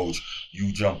NFL head coach,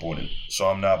 you jump on it. So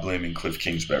I'm not blaming Cliff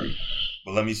Kingsbury.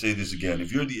 But let me say this again.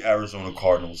 If you're the Arizona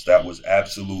Cardinals, that was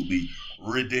absolutely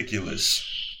ridiculous.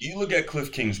 You look at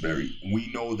Cliff Kingsbury,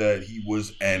 we know that he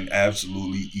was an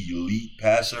absolutely elite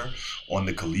passer on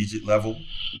the collegiate level,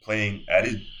 playing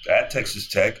at Texas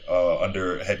Tech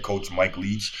under head coach Mike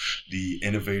Leach, the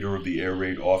innovator of the air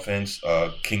raid offense.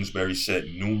 Kingsbury set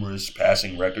numerous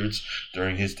passing records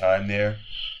during his time there.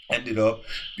 Ended up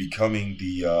becoming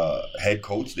the head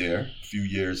coach there a few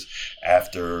years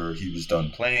after he was done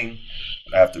playing,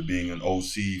 after being an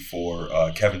OC for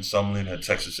Kevin Sumlin at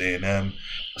Texas A&M.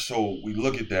 So we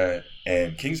look at that,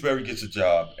 and Kingsbury gets a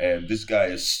job, and this guy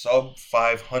is sub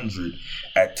 500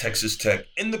 at Texas Tech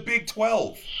in the Big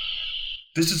 12.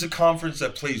 This is a conference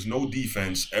that plays no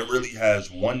defense and really has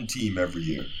one team every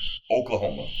year,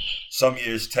 Oklahoma. Some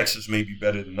years Texas may be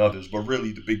better than others, but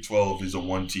really the Big 12 is a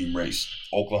one-team race.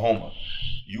 Oklahoma,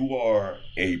 you are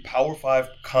a Power 5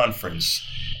 conference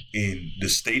in the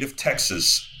state of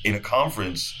Texas, in a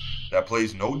conference that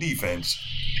plays no defense.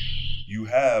 You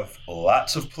have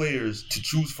lots of players to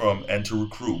choose from and to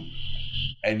recruit,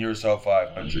 and you're sub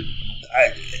 500.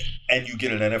 And you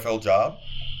get an NFL job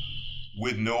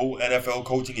with no NFL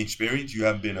coaching experience. You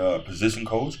haven't been a position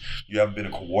coach, you haven't been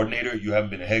a coordinator, you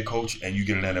haven't been a head coach, and you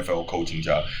get an NFL coaching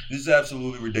job. This is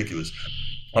absolutely ridiculous.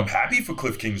 I'm happy for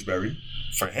Cliff Kingsbury,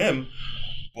 for him,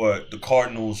 but the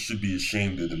Cardinals should be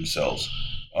ashamed of themselves.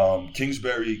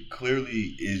 Kingsbury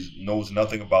clearly knows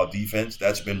nothing about defense.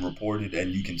 That's been reported,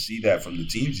 and you can see that from the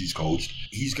teams he's coached.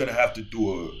 He's going to have to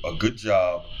do a good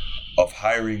job of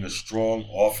hiring a strong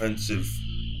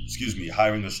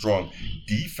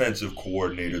defensive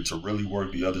coordinator to really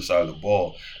work the other side of the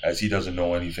ball, as he doesn't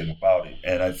know anything about it.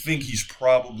 And I think he's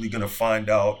probably going to find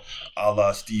out, a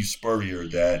la Steve Spurrier,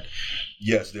 that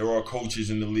yes, there are coaches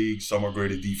in the league. Some are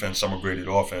great at defense, some are great at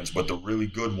offense, but the really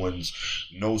good ones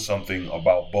know something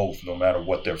about both, no matter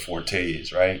what their forte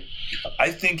is, right?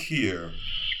 I think here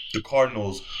the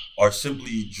Cardinals are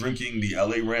simply drinking the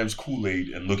LA Rams Kool-Aid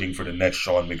and looking for the next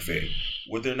Sean McVay.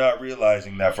 What they're not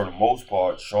realizing that for the most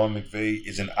part, Sean McVay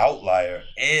is an outlier,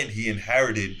 and he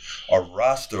inherited a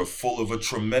roster full of a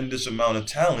tremendous amount of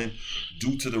talent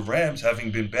due to the Rams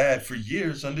having been bad for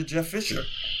years under Jeff Fisher.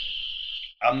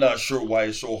 I'm not sure why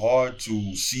it's so hard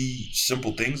to see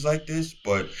simple things like this,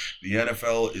 but the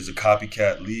NFL is a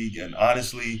copycat league, and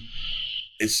honestly,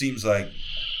 it seems like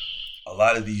a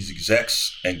lot of these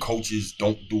execs and coaches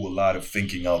don't do a lot of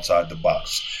thinking outside the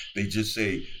box. They just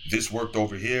say, this worked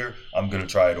over here, I'm going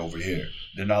to try it over here.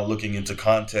 They're not looking into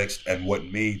context and what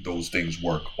made those things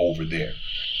work over there.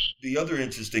 The other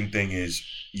interesting thing is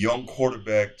young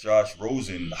quarterback Josh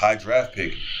Rosen, high draft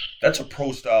pick, that's a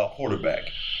pro-style quarterback.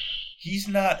 He's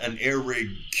not an air raid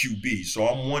QB, so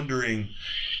I'm wondering,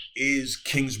 is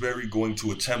Kingsbury going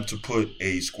to attempt to put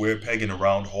a square peg in a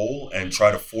round hole and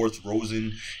try to force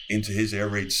Rosen into his air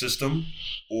raid system?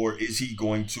 Or is he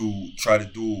going to try to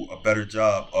do a better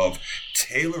job of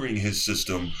tailoring his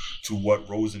system to what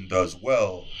Rosen does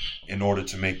well in order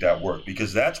to make that work?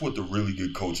 Because that's what the really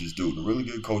good coaches do. The really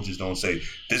good coaches don't say,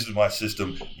 this is my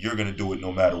system, you're going to do it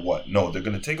no matter what. No, they're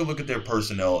going to take a look at their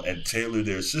personnel and tailor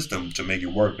their system to make it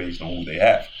work based on who they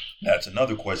have. That's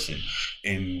another question.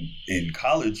 In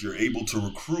college, you're able to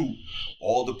recruit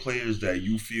all the players that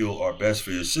you feel are best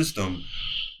for your system.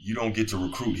 You don't get to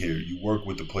recruit here. You work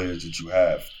with the players that you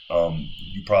have.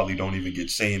 You probably don't even get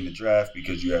say in the draft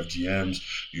because you have GMs,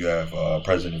 you have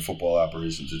president of football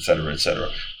operations, et cetera, et cetera.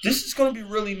 This is going to be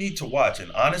really neat to watch.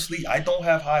 And honestly, I don't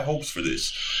have high hopes for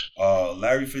this.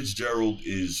 Larry Fitzgerald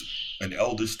is an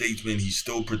elder statesman. He's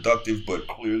still productive, but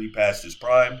clearly past his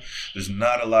prime. There's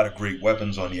not a lot of great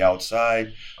weapons on the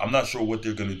outside. I'm not sure what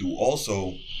they're going to do.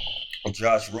 Also,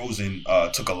 Josh Rosen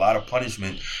took a lot of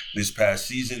punishment this past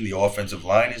season. The offensive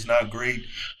line is not great.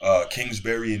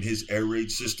 Kingsbury in his air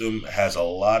raid system has a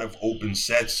lot of open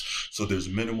sets, so there's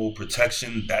minimal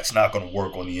protection. That's not going to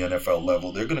work on the NFL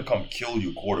level. They're going to come kill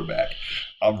your quarterback.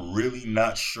 I'm really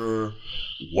not sure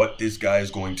what this guy is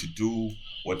going to do,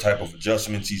 what type of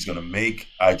adjustments he's going to make.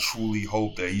 I truly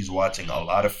hope that he's watching a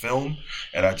lot of film,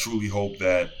 and I truly hope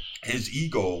that his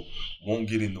ego won't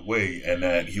get in the way and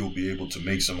that he'll be able to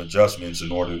make some adjustments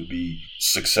in order to be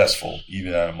successful,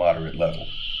 even at a moderate level.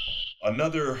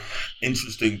 Another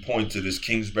interesting point to this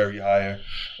Kingsbury hire,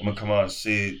 I'm going to come out and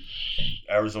say it,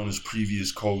 Arizona's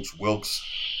previous coach, Wilkes,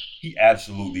 he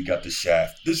absolutely got the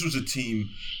shaft. This was a team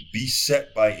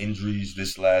beset by injuries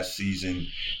this last season,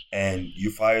 and you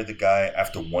fire the guy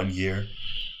after 1 year.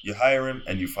 You hire him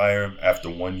and you fire him after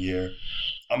 1 year.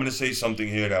 I'm going to say something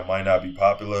here that might not be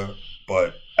popular,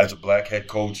 but as a black head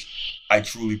coach, I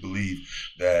truly believe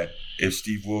that if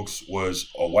Steve Wilkes was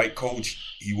a white coach,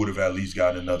 he would have at least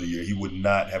gotten another year. He would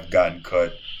not have gotten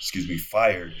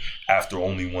fired after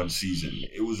only one season.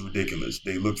 It was ridiculous.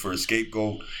 They looked for a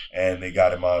scapegoat and they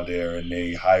got him out of there, and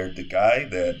they hired the guy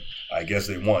that I guess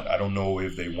they want. I don't know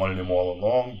if they wanted him all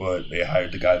along, but they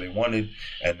hired the guy they wanted,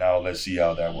 and now let's see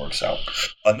how that works out.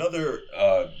 Another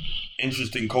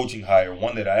interesting coaching hire,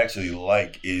 one that I actually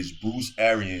like, is Bruce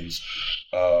Arians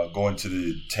going to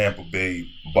the Tampa Bay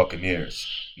Buccaneers.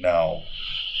 Now,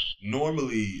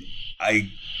 normally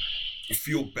I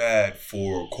feel bad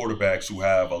for quarterbacks who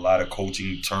have a lot of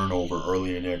coaching turnover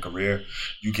early in their career.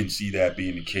 You can see that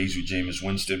being the case with Jameis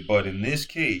Winston. But in this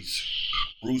case,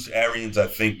 Bruce Arians, I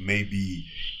think, may be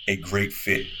a great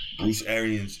fit. Bruce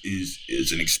Arians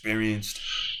is an experienced,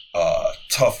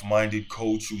 tough-minded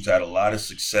coach who's had a lot of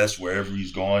success wherever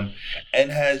he's gone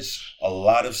and has a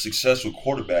lot of success with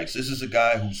quarterbacks. This is a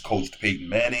guy who's coached Peyton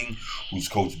Manning, who's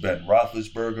coached Ben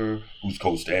Roethlisberger, who's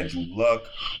coached Andrew Luck,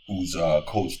 who's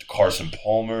coached Carson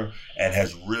Palmer, and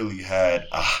has really had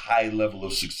a high level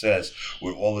of success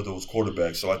with all of those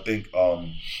quarterbacks. So I think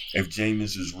if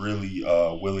Jameis is really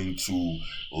willing to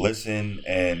listen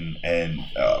and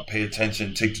pay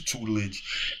attention, take the tutelage,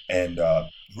 and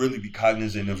really be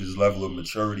cognizant of his level of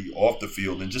maturity off the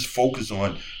field and just focus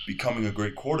on becoming a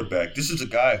great quarterback. This is a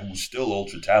guy who's still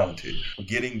ultra talented.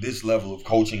 Getting this level of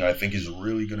coaching, I think, is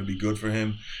really going to be good for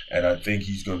him, and I think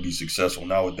he's going to be successful.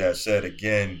 Now, with that said,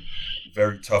 again,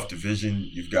 very tough division.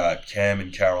 You've got Cam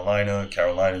in Carolina.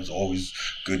 Carolina's always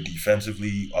good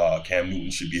defensively. Cam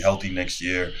Newton should be healthy next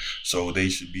year, so they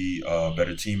should be a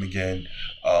better team again.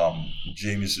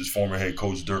 Jameis's former head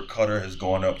coach, Dirk Cutter, has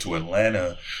gone up to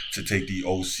Atlanta to take the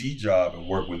OC job and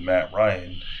work with Matt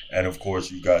Ryan. And, of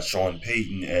course, you've got Sean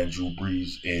Payton and Drew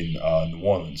Brees in New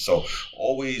Orleans. So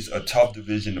always a tough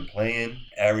division to play in.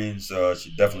 Arians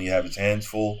should definitely have his hands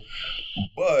full.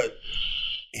 But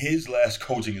his last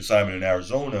coaching assignment in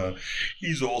Arizona,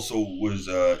 he's also was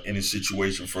in a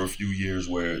situation for a few years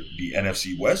where the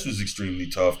NFC West was extremely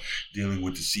tough, dealing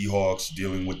with the Seahawks,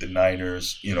 dealing with the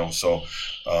Niners, so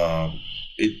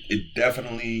it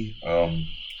definitely,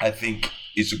 I think,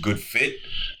 is a good fit.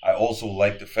 I also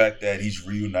like the fact that he's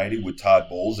reunited with Todd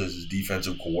Bowles as his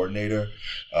defensive coordinator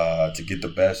to get the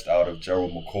best out of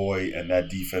Gerald McCoy and that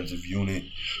defensive unit,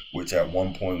 which at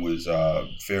one point was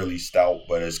fairly stout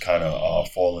but has kind of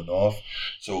fallen off.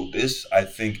 So this, I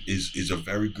think, is a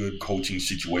very good coaching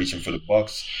situation for the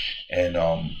Bucs, and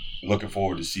looking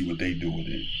forward to see what they do with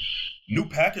it. New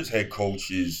Packers head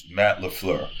coach is Matt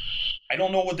LaFleur. I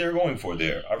don't know what they're going for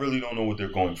there. I really don't know what they're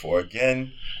going for.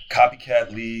 Again,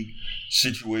 copycat league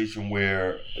situation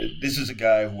where this is a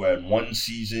guy who had one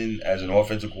season as an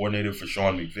offensive coordinator for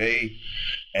Sean McVay,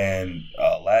 and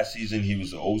last season he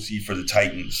was the OC for the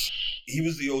Titans. He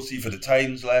was the OC for the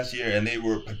Titans last year, and they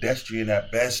were pedestrian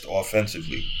at best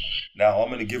offensively. Now, I'm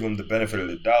going to give him the benefit of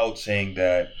the doubt, saying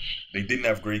that they didn't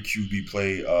have great QB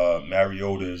play.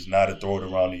 Mariota is not a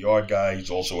throw-it-around-the-yard guy. He's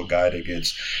also a guy that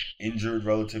gets injured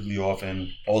relatively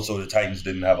often. Also, the Titans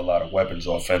didn't have a lot of weapons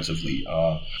offensively.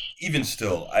 Even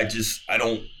still, I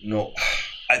don't know.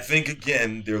 I think,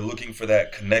 again, they're looking for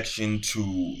that connection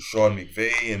to Sean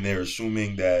McVay, and they're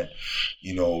assuming that,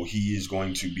 he is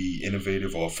going to be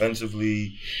innovative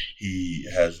offensively. He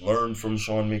has learned from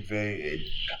Sean McVay.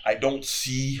 I don't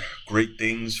see great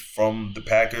things from the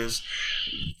Packers.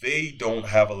 They don't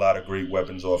have a lot of great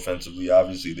weapons offensively.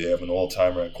 Obviously, they have an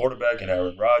all-timer at quarterback in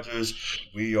Aaron Rodgers.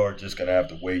 We are just going to have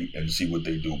to wait and see what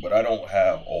they do. But I don't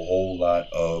have a whole lot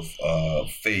of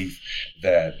faith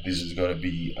that this is going to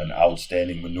be an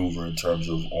outstanding maneuver in terms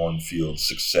of on-field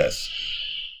success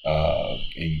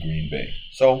in Green Bay.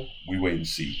 So we wait and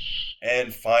see.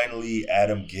 And finally,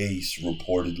 Adam Gase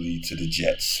reportedly to the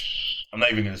Jets. I'm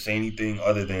not even going to say anything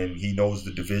other than he knows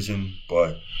the division,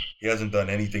 but he hasn't done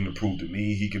anything to prove to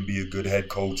me he can be a good head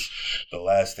coach. The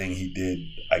last thing he did,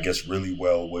 I guess, really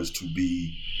well was to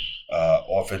be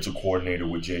offensive coordinator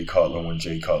with Jay Cutler when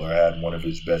Jay Cutler had one of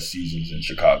his best seasons in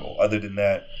Chicago. Other than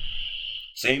that,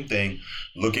 same thing,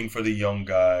 looking for the young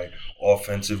guy,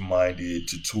 offensive-minded,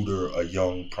 to tutor a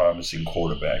young, promising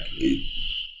quarterback.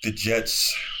 The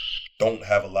Jets don't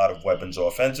have a lot of weapons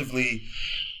offensively.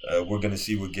 We're going to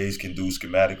see what Gase can do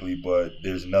schematically, but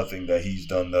there's nothing that he's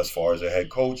done thus far as a head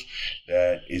coach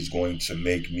that is going to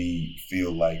make me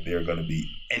feel like they're going to be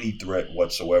any threat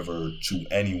whatsoever to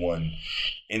anyone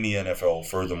in the NFL.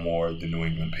 Furthermore, the New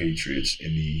England Patriots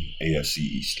in the AFC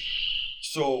East.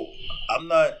 So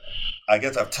I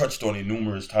guess I've touched on it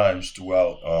numerous times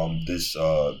throughout this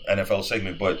NFL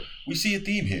segment, but we see a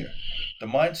theme here. The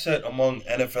mindset among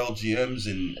NFL GMs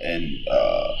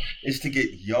is to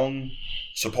get young,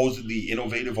 supposedly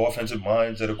innovative offensive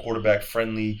minds that are quarterback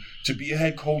friendly to be a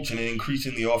head coach in an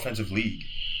increasingly offensive league.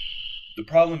 The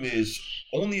problem is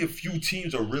only a few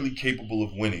teams are really capable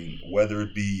of winning, whether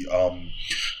it be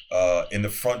in the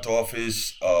front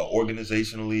office,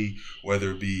 organizationally,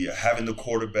 whether it be having the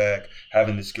quarterback,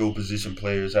 having the skill position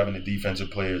players, having the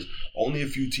defensive players. Only a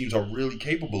few teams are really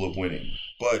capable of winning.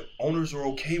 But owners are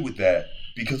okay with that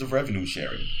because of revenue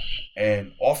sharing.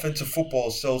 And offensive football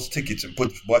sells tickets and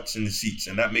puts butts in the seats,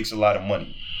 and that makes a lot of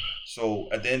money. So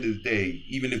at the end of the day,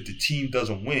 even if the team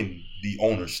doesn't win, the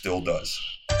owner still does.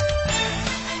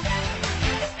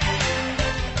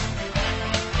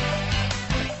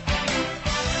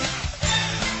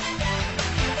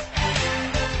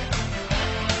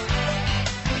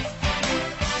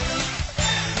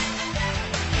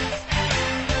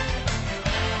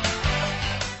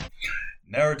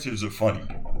 Narratives are funny.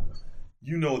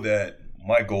 You know that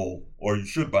my goal, or you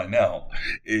should by now,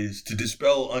 is to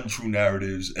dispel untrue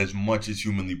narratives as much as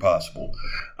humanly possible.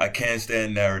 I can't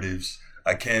stand narratives.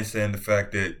 I can't stand the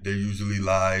fact that they're usually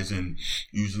lies and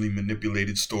usually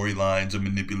manipulated storylines or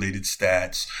manipulated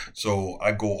stats. So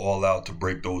I go all out to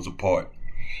break those apart.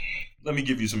 Let me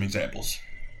give you some examples.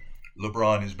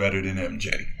 LeBron is better than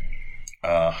MJ.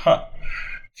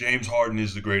 James Harden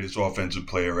is the greatest offensive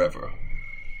player ever.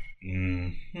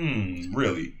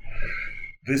 Really?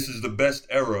 This is the best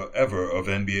era ever of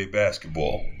NBA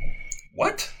basketball.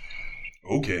 What?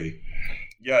 Okay.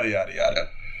 Yada, yada,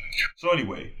 yada. So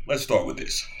anyway, let's start with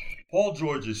this. Paul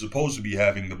George is supposed to be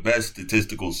having the best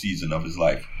statistical season of his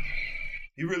life.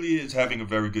 He really is having a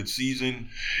very good season.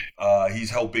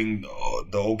 He's helping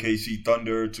the OKC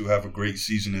Thunder to have a great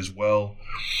season as well.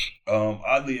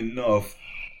 Oddly enough,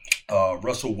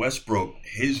 Russell Westbrook,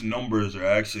 his numbers are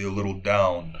actually a little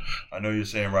down. I know you're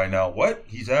saying right now, what?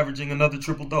 He's averaging another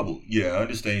triple-double. Yeah, I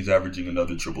understand he's averaging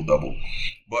another triple-double.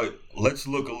 But let's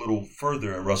look a little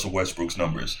further at Russell Westbrook's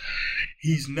numbers.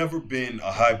 He's never been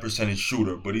a high percentage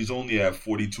shooter, but he's only at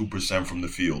 42% from the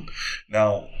field.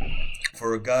 Now,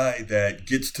 for a guy that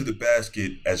gets to the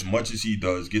basket as much as he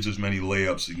does, gets as many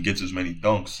layups and gets as many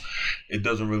dunks, it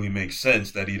doesn't really make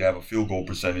sense that he'd have a field goal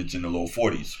percentage in the low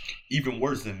 40s. Even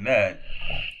worse than that,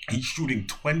 he's shooting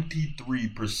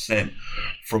 23%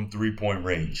 from three-point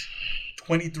range.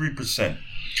 23%.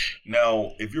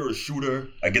 Now, if you're a shooter,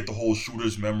 I get the whole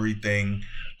shooter's memory thing,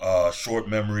 short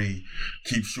memory,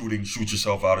 keep shooting, shoot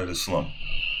yourself out of the slump.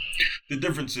 The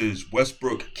difference is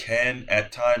Westbrook can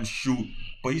at times shoot,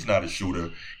 but he's not a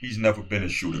shooter. He's never been a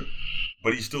shooter.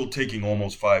 But he's still taking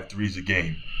almost 5 threes a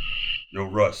game. Yo,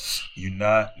 Russ, you're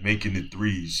not making the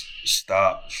threes.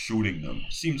 Stop shooting them.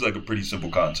 Seems like a pretty simple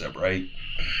concept, right?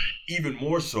 Even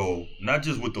more so, not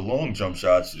just with the long jump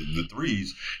shots, the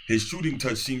threes, his shooting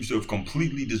touch seems to have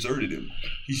completely deserted him.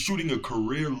 He's shooting a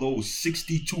career low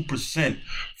 62%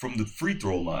 from the free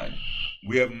throw line.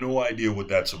 We have no idea what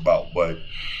that's about, but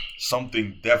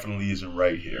something definitely isn't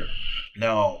right here.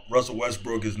 Now, Russell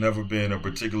Westbrook has never been a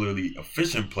particularly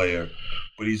efficient player,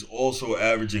 but he's also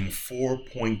averaging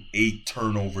 4.8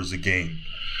 turnovers a game.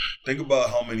 Think about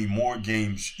how many more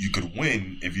games you could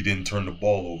win if you didn't turn the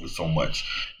ball over so much.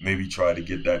 Maybe try to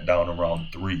get that down around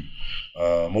 3.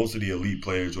 Most of the elite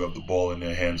players who have the ball in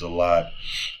their hands a lot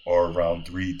are around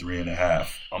 3, 3.5.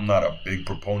 I'm not a big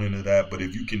proponent of that, but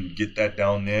if you can get that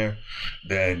down there,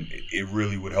 then it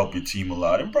really would help your team a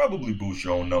lot and probably boost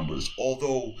your own numbers.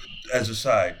 Although, as a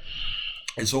side,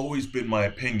 it's always been my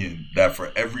opinion that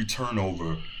for every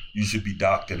turnover, you should be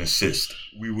docked an assist.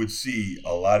 We would see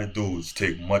a lot of dudes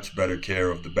take much better care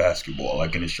of the basketball, I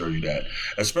can assure you that.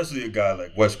 Especially a guy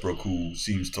like Westbrook who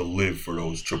seems to live for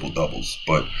those triple-doubles.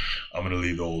 But I'm going to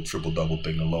leave the whole triple-double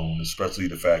thing alone, especially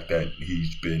the fact that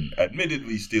he's been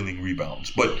admittedly stealing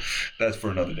rebounds. But that's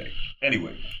for another day.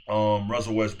 Anyway,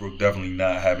 Russell Westbrook definitely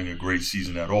not having a great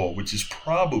season at all, which is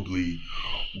probably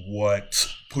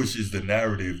what pushes the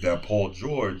narrative that Paul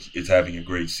George is having a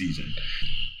great season.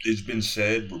 It's been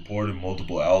said, reported in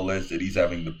multiple outlets, that he's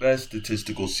having the best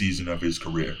statistical season of his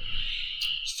career.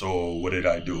 So what did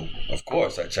I do? Of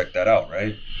course, I checked that out,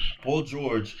 right? Paul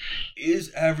George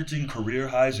is averaging career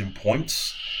highs in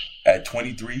points at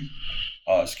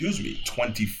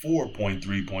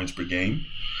 24.3 points per game.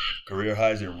 Career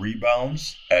highs in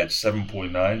rebounds at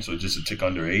 7.9, so just a tick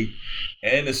under 8.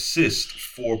 And assists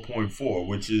 4.4,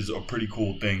 which is a pretty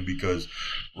cool thing because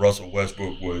Russell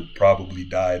Westbrook would probably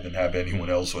die than have anyone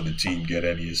else on the team get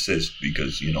any assists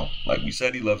because, like we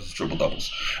said, he loves his triple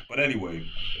doubles. But anyway,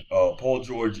 Paul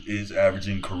George is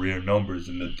averaging career numbers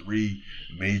in the 3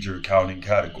 major counting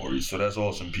categories. So that's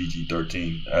awesome,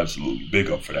 PG-13. Absolutely. Big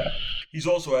up for that. He's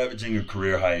also averaging a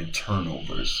career high in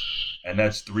turnovers, and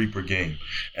that's 3 per game.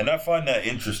 And I find that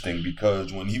interesting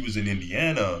because when he was in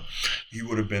Indiana, he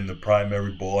would have been the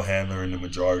primary ball handler in the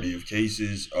majority of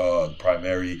cases,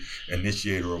 primary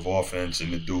initiator of offense,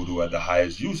 and the dude who had the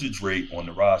highest usage rate on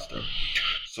the roster.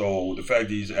 So the fact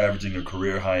that he's averaging a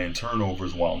career high in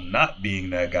turnovers while not being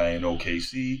that guy in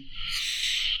OKC,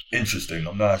 interesting.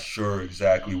 I'm not sure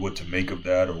exactly what to make of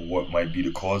that or what might be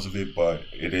the cause of it, but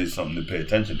it is something to pay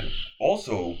attention to.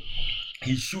 Also,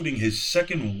 he's shooting his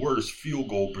second worst field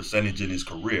goal percentage in his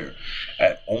career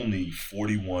at only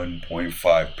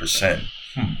 41.5%.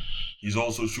 He's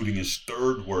also shooting his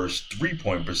third worst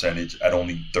three-point percentage at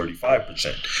only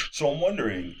 35%. So I'm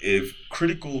wondering if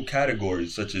critical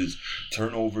categories such as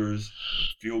turnovers,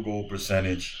 field goal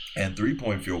percentage, and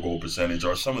three-point field goal percentage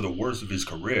are some of the worst of his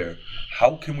career,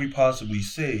 how can we possibly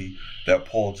say that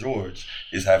Paul George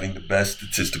is having the best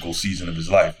statistical season of his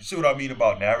life? You see what I mean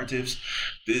about narratives?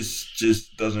 This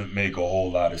just doesn't make a whole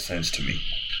lot of sense to me.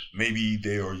 Maybe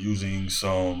they are using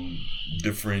some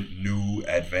different new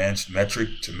advanced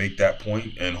metric to make that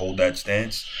point and hold that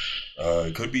stance.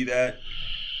 It could be that.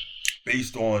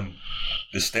 Based on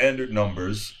the standard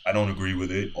numbers, I don't agree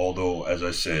with it. Although, as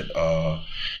I said,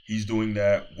 he's doing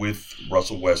that with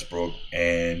Russell Westbrook,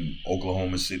 and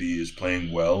Oklahoma City is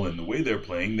playing well. And the way they're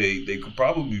playing, they could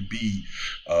probably be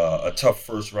a tough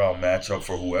first-round matchup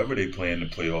for whoever they play in the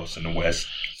playoffs in the West.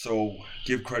 So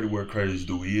give credit where credit is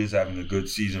due. He is having a good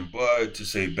season, but to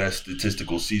say best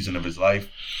statistical season of his life,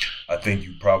 I think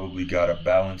you probably got to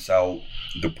balance out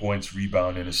the points,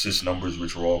 rebound, and assist numbers,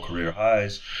 which were all career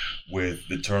highs, with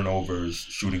the turnovers,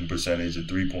 shooting percentage, and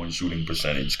three-point shooting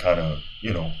percentage. Kind of,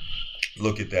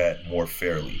 look at that more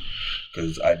fairly,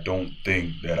 because I don't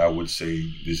think that I would say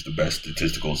this is the best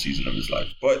statistical season of his life.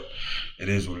 But it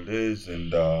is what it is,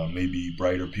 and maybe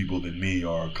brighter people than me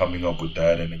are coming up with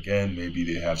that. And again, maybe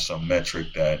they have some metric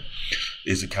that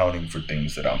is accounting for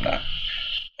things that I'm not.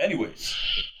 Anyways,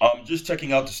 I'm just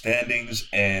checking out the standings,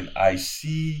 and I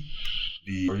see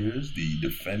the Warriors, the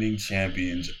defending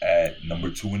champions, at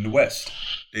number 2 in the West.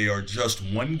 They are just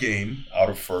one game out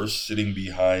of first, sitting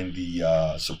behind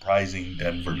the surprising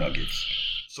Denver Nuggets.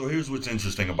 So here's what's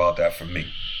interesting about that for me.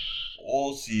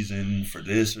 All season, for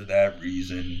this or that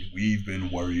reason, we've been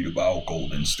worried about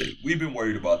Golden State. We've been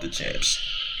worried about the champs.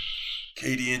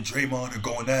 KD and Draymond are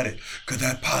going at it. Could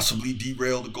that possibly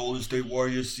derail the Golden State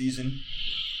Warriors season?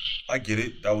 I get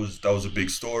it. That was a big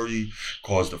story,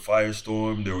 caused a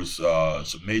firestorm. There was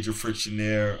some major friction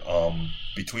there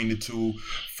between the two.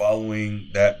 Following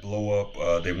that blow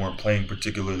up, they weren't playing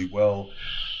particularly well.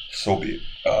 So be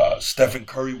it. Stephen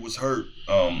Curry was hurt.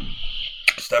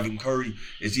 Stephen Curry,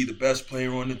 is he the best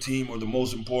player on the team or the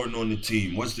most important on the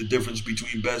team? What's the difference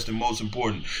between best and most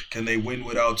important? Can they win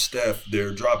without Steph?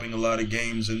 They're dropping a lot of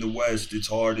games in the West. It's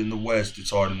hard in the West.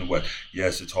 It's hard in the West.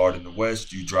 Yes, it's hard in the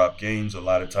West. You drop games a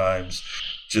lot of times.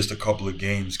 Just a couple of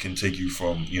games can take you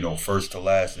from, first to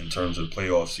last in terms of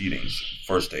playoff seedings.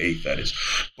 First to eighth, that is.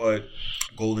 But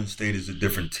Golden State is a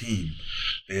different team.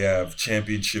 They have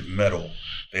championship medal.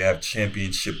 They have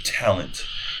championship talent.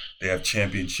 They have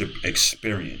championship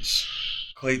experience.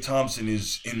 Klay Thompson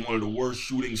is in one of the worst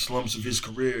shooting slumps of his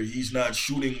career. He's not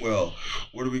shooting well.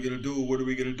 What are we going to do? What are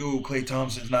we going to do? Klay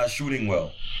Thompson's not shooting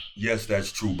well. Yes,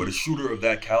 that's true. But a shooter of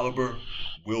that caliber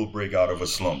will break out of a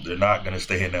slump. They're not going to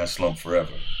stay in that slump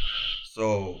forever.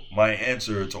 So my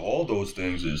answer to all those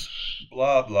things is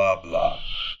blah, blah, blah.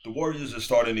 The Warriors are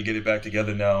starting to get it back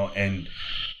together now. And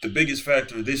the biggest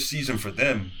factor this season for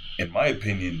them, in my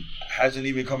opinion, hasn't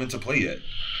even come into play yet.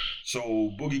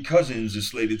 So Boogie Cousins is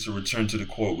slated to return to the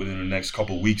court within the next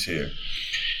couple weeks here.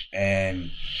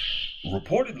 And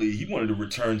reportedly, he wanted to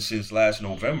return since last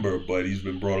November, but he's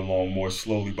been brought along more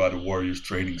slowly by the Warriors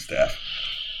training staff.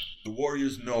 The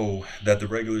Warriors know that the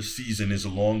regular season is a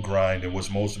long grind, and what's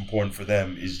most important for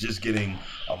them is just getting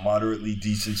a moderately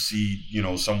decent seed,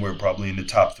 somewhere probably in the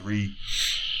top 3.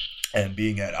 And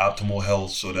being at optimal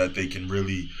health so that they can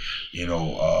really,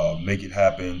 make it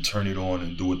happen, turn it on,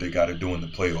 and do what they got to do in the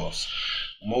playoffs.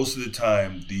 Most of the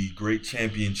time, the great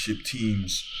championship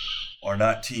teams are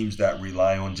not teams that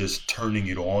rely on just turning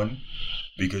it on.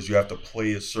 because you have to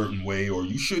play a certain way, or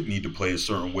you should need to play a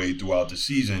certain way throughout the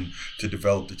season to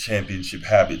develop the championship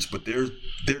habits. But they're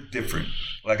different.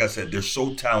 Like I said, they're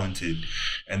so talented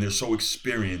and they're so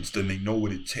experienced and they know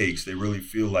what it takes. They really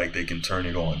feel like they can turn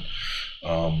it on.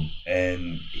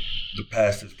 And the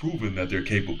past has proven that they're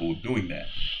capable of doing that.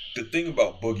 The thing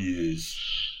about Boogie is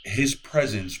his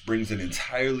presence brings an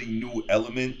entirely new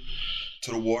element to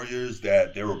the Warriors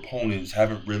that their opponents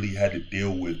haven't really had to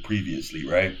deal with previously,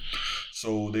 right?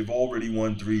 So they've already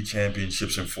won 3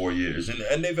 championships in 4 years.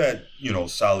 And they've had,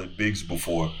 solid bigs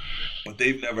before, but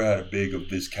they've never had a big of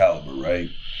this caliber, right?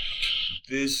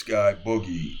 This guy,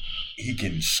 Boogie, he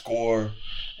can score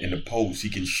in the post, he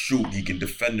can shoot, he can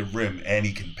defend the rim, and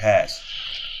he can pass.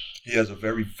 He has a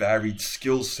very varied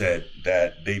skill set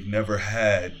that they've never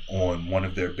had on one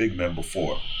of their big men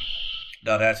before.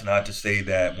 Now, that's not to say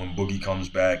that when Boogie comes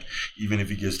back, even if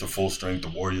he gets to full strength, the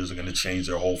Warriors are going to change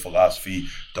their whole philosophy,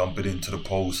 dump it into the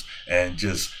post, and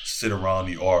just sit around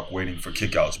the arc waiting for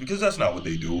kickouts, because that's not what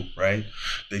they do, right?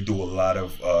 They do a lot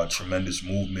of tremendous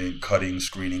movement, cutting,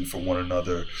 screening for one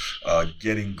another,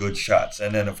 getting good shots.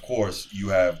 And then, of course, you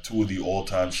have 2 of the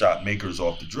all-time shot makers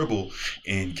off the dribble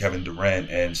in Kevin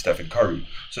Durant and Stephen Curry.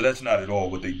 So that's not at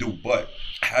all what they do. But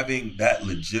having that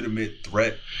legitimate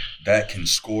threat that can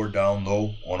score down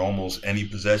low on almost any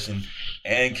possession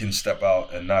and can step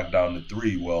out and knock down the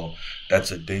 3, well, that's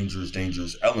a dangerous,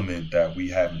 dangerous element that we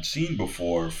haven't seen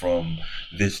before from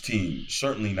this team.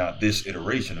 Certainly not this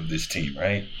iteration of this team,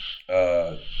 right?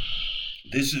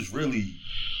 This is really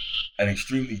an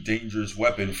extremely dangerous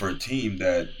weapon for a team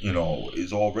that,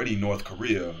 is already North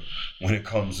Korea when it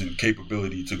comes in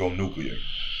capability to go nuclear.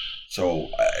 So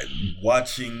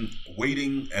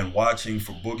waiting and watching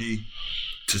for Boogie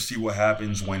to see what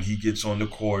happens when he gets on the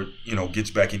court, gets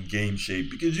back in game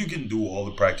shape, because you can do all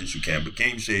the practice you can, but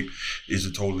game shape is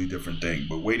a totally different thing.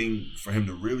 But waiting for him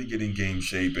to really get in game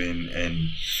shape and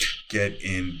get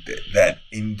in that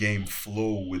in-game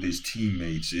flow with his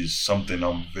teammates is something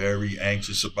I'm very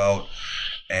anxious about.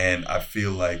 And I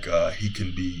feel like he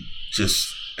can be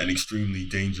just an extremely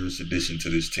dangerous addition to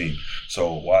this team.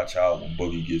 So watch out when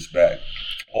Boogie gets back.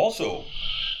 Also,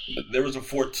 there was a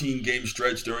 14-game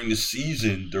stretch during the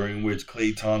season during which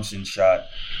Klay Thompson shot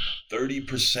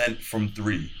 30% from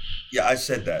 3. Yeah, I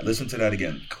said that. Listen to that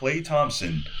again. Klay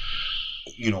Thompson,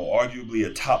 arguably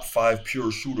a top 5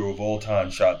 pure shooter of all time,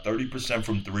 shot 30%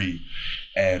 from 3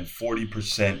 and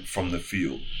 40% from the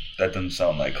field. That doesn't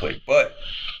sound like Klay, but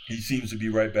he seems to be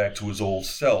right back to his old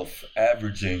self,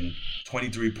 averaging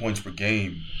 23 points per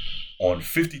game on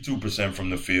 52% from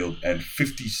the field and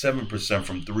 57%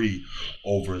 from 3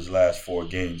 over his last 4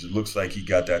 games. It looks like he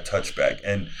got that touchback.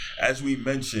 And as we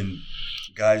mentioned,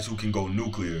 guys who can go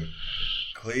nuclear,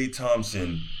 Klay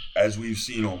Thompson, as we've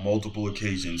seen on multiple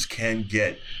occasions, can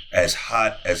get as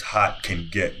hot can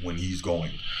get when he's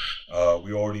going.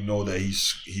 We already know that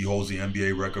he holds the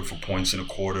NBA record for points in a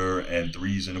quarter and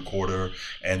threes in a quarter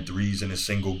and threes in a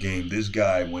single game. This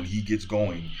guy, when he gets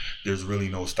going, there's really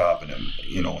no stopping him.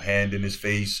 Hand in his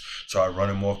face, try run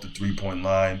him off the 3-point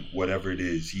line, whatever it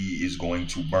is, he is going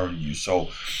to burn you. So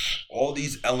all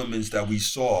these elements that we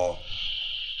saw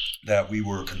that we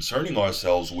were concerning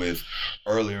ourselves with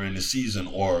earlier in the season,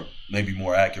 or maybe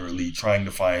more accurately, trying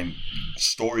to find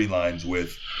storylines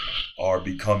with, are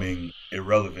becoming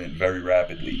irrelevant very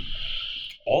rapidly.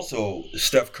 Also,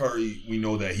 Steph Curry, we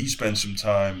know that he spent some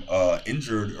time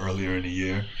injured earlier in the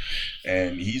year,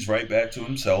 and he's right back to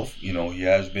himself. He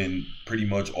has been pretty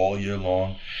much all year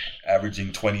long,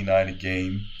 averaging 29 a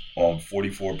game,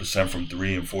 44% from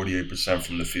 3 and 48%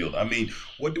 from the field. I mean,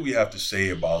 what do we have to say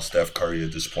about Steph Curry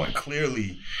at this point?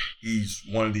 Clearly, he's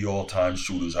one of the all-time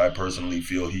shooters. I personally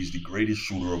feel he's the greatest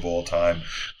shooter of all time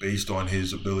based on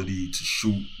his ability to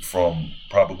shoot from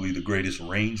probably the greatest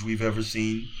range we've ever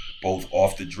seen, both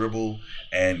off the dribble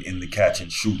and in the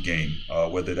catch-and-shoot game,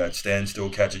 whether that's standstill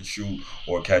catch-and-shoot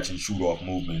or catch-and-shoot off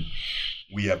movement.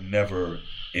 We have never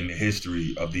in the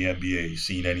history of the NBA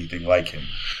seen anything like him.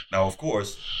 Now, of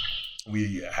course,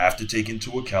 we have to take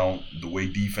into account the way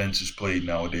defense is played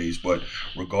nowadays, but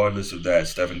regardless of that,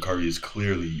 Stephen Curry is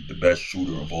clearly the best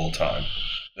shooter of all time.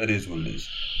 That is what it is.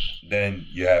 Then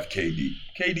you have KD.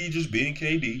 KD just being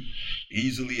KD,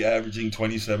 easily averaging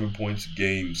 27 points a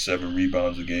game, 7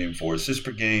 rebounds a game, 4 assists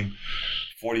per game,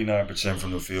 49%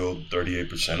 from the field,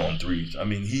 38% on threes. I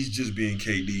mean, he's just being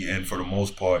KD, and for the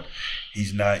most part,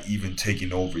 he's not even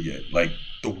taking over yet. Like,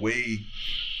 the way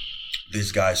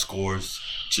this guy scores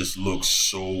just looks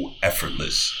so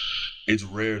effortless. It's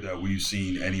rare that we've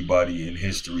seen anybody in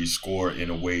history score in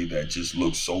a way that just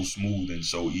looks so smooth and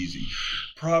so easy.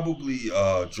 Probably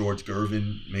George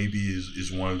Gervin maybe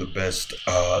is one of the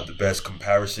best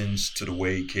comparisons to the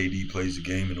way KD plays the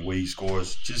game and the way he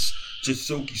scores. Just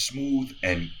silky smooth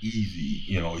and easy.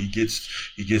 He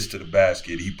gets to the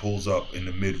basket. He pulls up in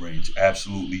the mid range,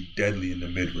 absolutely deadly in the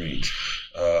mid range.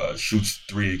 Shoots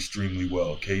three extremely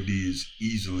well. KD is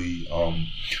easily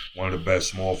one of the best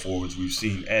small forwards we've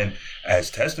seen, and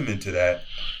as testament to that,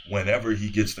 whenever he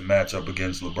gets the matchup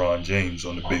against LeBron James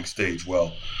on the big stage,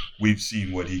 well, we've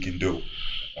seen what he can do.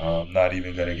 Not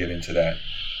even going to get into that.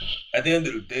 At the end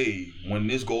of the day, when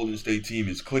this Golden State team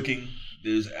is clicking,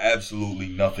 there's absolutely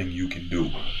nothing you can do.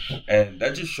 And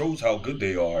that just shows how good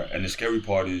they are. And the scary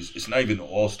part is it's not even the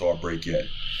All-Star break yet.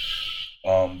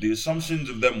 The assumptions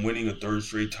of them winning a third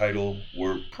straight title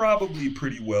were probably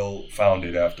pretty well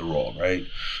founded after all, right?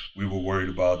 We were worried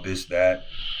about this, that,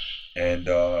 and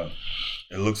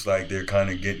it looks like they're kind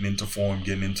of getting into form,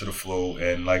 getting into the flow.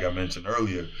 And like I mentioned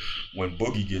earlier, when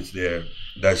Boogie gets there,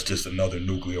 that's just another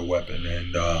nuclear weapon.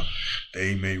 And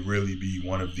they may really be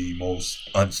one of the most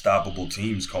unstoppable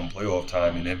teams come playoff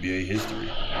time in NBA history.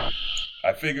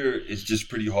 I figure it's just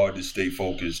pretty hard to stay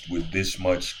focused with this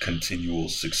much continual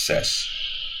success.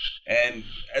 And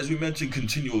as we mentioned,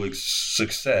 continual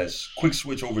success, quick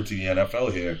switch over to the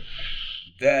NFL here.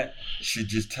 That should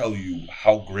just tell you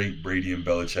how great Brady and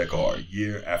Belichick are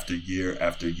year after year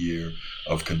after year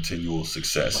of continual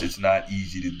success. It's not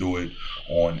easy to do it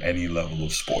on any level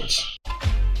of sports.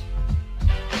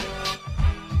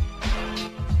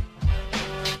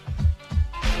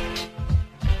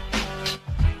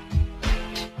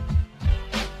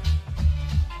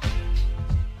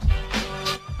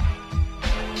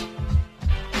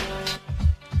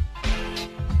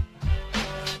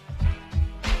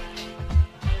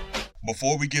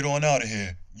 Before we get on out of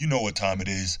here, you know what time it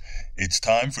is. It's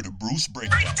time for the Bruce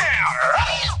Breakdown.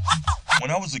 When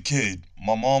I was a kid,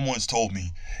 my mom once told me,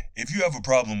 if you have a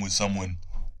problem with someone,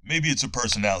 maybe it's a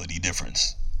personality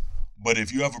difference. But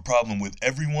if you have a problem with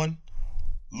everyone,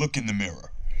 look in the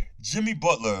mirror. Jimmy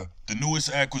Butler, the newest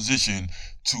acquisition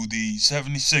to the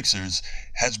 76ers,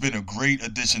 has been a great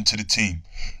addition to the team.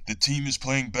 The team is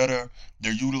playing better.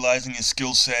 They're utilizing his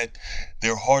skill set.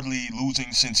 They're hardly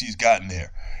losing since he's gotten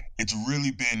there. It's really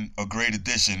been a great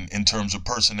addition in terms of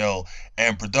personnel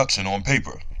and production on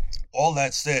paper. All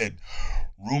that said,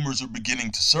 rumors are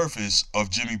beginning to surface of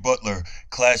Jimmy Butler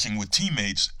clashing with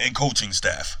teammates and coaching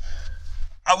staff.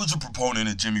 I was a proponent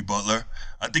of Jimmy Butler.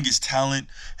 I think his talent,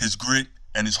 his grit,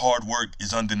 and his hard work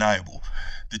is undeniable.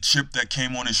 The chip that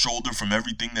came on his shoulder from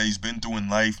everything that he's been through in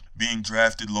life, being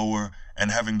drafted lower,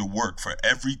 and having to work for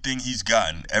everything he's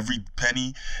gotten, every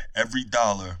penny, every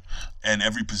dollar, and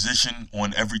every position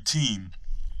on every team,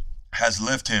 has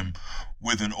left him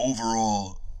with an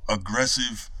overall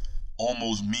aggressive,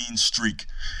 almost mean streak.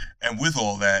 And with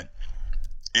all that,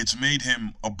 it's made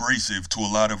him abrasive to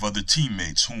a lot of other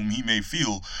teammates whom he may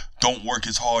feel don't work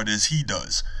as hard as he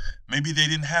does. Maybe they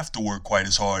didn't have to work quite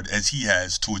as hard as he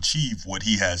has to achieve what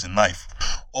he has in life.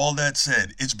 All that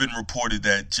said, it's been reported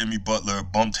that Jimmy Butler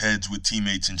bumped heads with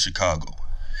teammates in Chicago.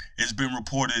 It's been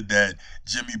reported that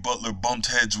Jimmy Butler bumped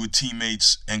heads with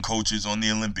teammates and coaches on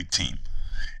the Olympic team.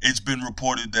 It's been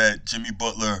reported that Jimmy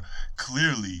Butler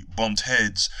clearly bumped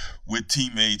heads with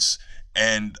teammates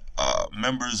and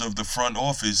members of the front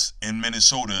office in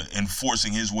Minnesota in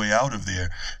forcing his way out of there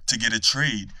to get a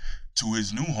trade to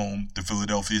his new home, the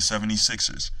Philadelphia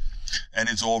 76ers. And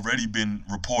it's already been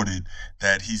reported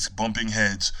that he's bumping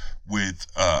heads with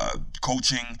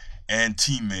coaching and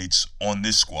teammates on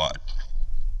this squad.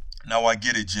 Now, I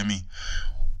get it, Jimmy.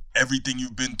 Everything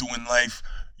you've been through in life,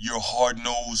 your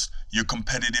hard-nosed, your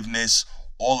competitiveness,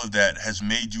 all of that has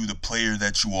made you the player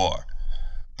that you are.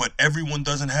 But everyone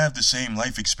doesn't have the same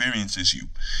life experience as you.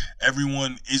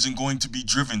 Everyone isn't going to be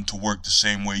driven to work the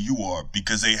same way you are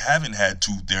because they haven't had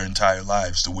to their entire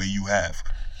lives the way you have.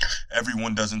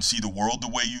 Everyone doesn't see the world the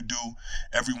way you do.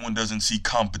 Everyone doesn't see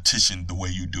competition the way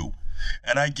you do.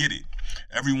 And I get it.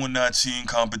 Everyone not seeing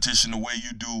competition the way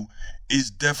you do is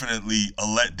definitely a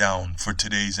letdown for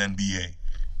today's NBA.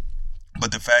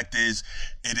 But the fact is,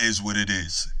 it is what it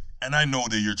is. And I know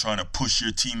that you're trying to push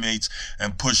your teammates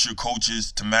and push your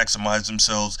coaches to maximize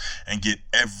themselves and get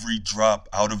every drop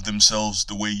out of themselves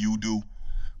the way you do.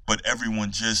 But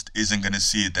everyone just isn't going to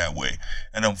see it that way.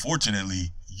 And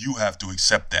unfortunately, you have to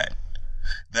accept that.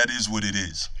 That is what it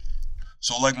is.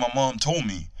 So like my mom told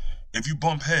me, if you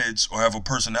bump heads or have a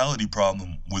personality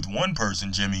problem with one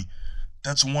person, Jimmy,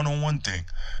 that's a one-on-one thing.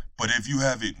 But if you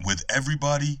have it with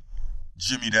everybody,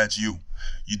 Jimmy, that's you.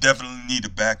 You definitely need a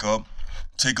backup.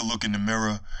 take a look in the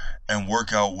mirror and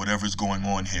work out whatever's going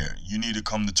on here. You need to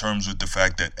come to terms with the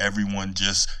fact that everyone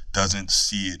just doesn't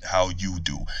see it how you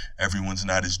do. Everyone's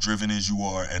not as driven as you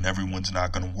are, and everyone's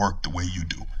not going to work the way you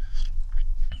do.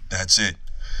 That's it.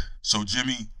 So,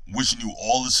 Jimmy, wishing you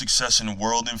all the success in the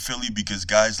world in Philly, because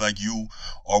guys like you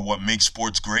are what makes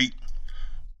sports great.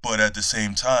 But at the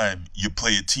same time, you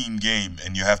play a team game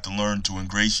and you have to learn to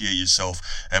ingratiate yourself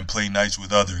and play nice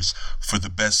with others for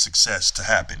the best success to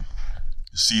happen.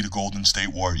 See the Golden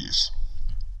State Warriors.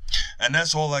 And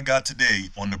that's all I got today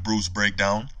on the Bruce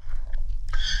Breakdown.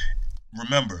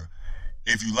 Remember,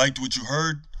 if you liked what you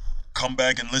heard, come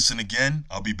back and listen again.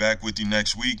 I'll be back with you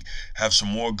next week. Have some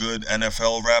more good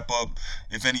NFL wrap-up.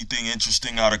 If anything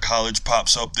interesting out of college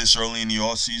pops up this early in the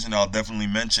offseason, I'll definitely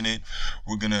mention it.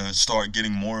 We're going to start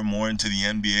getting more and more into the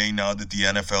NBA now that the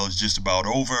NFL is just about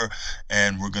over,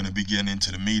 and we're going to begin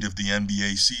into the meat of the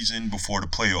NBA season before the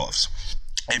playoffs.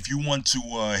 If you want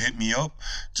to hit me up,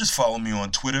 just follow me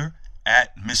on Twitter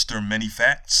at Mr. Many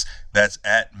Facts. That's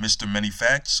at Mr. Many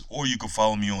Facts. Or you can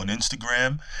follow me on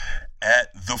Instagram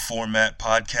at The Format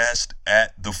Podcast,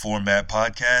 at The Format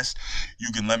Podcast.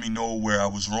 You can let me know where I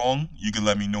was wrong. You can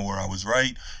let me know where I was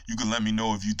right. You can let me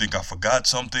know if you think I forgot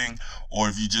something, or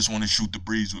if you just want to shoot the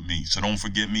breeze with me. So don't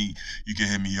forget me. You can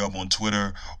hit me up on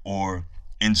Twitter or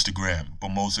Instagram. But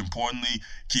most importantly,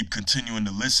 keep continuing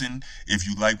to listen. If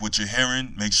you like what you're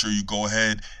hearing, make sure you go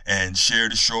ahead and share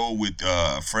the show with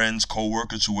friends,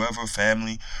 co-workers, whoever,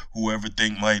 family, whoever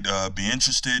think might be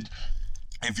interested.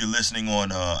 If you're listening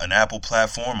on an Apple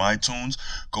platform, iTunes,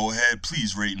 go ahead,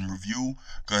 please rate and review.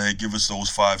 Go ahead, give us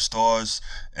those 5 stars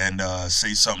and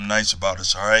say something nice about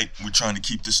us, all right? We're trying to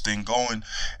keep this thing going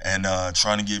and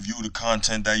trying to give you the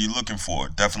content that you're looking for.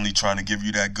 Definitely trying to give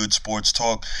you that good sports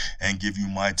talk and give you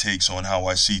my takes on how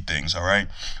I see things, all right?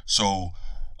 So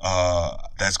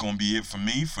that's going to be it for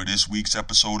me for this week's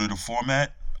episode of The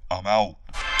Format. I'm out.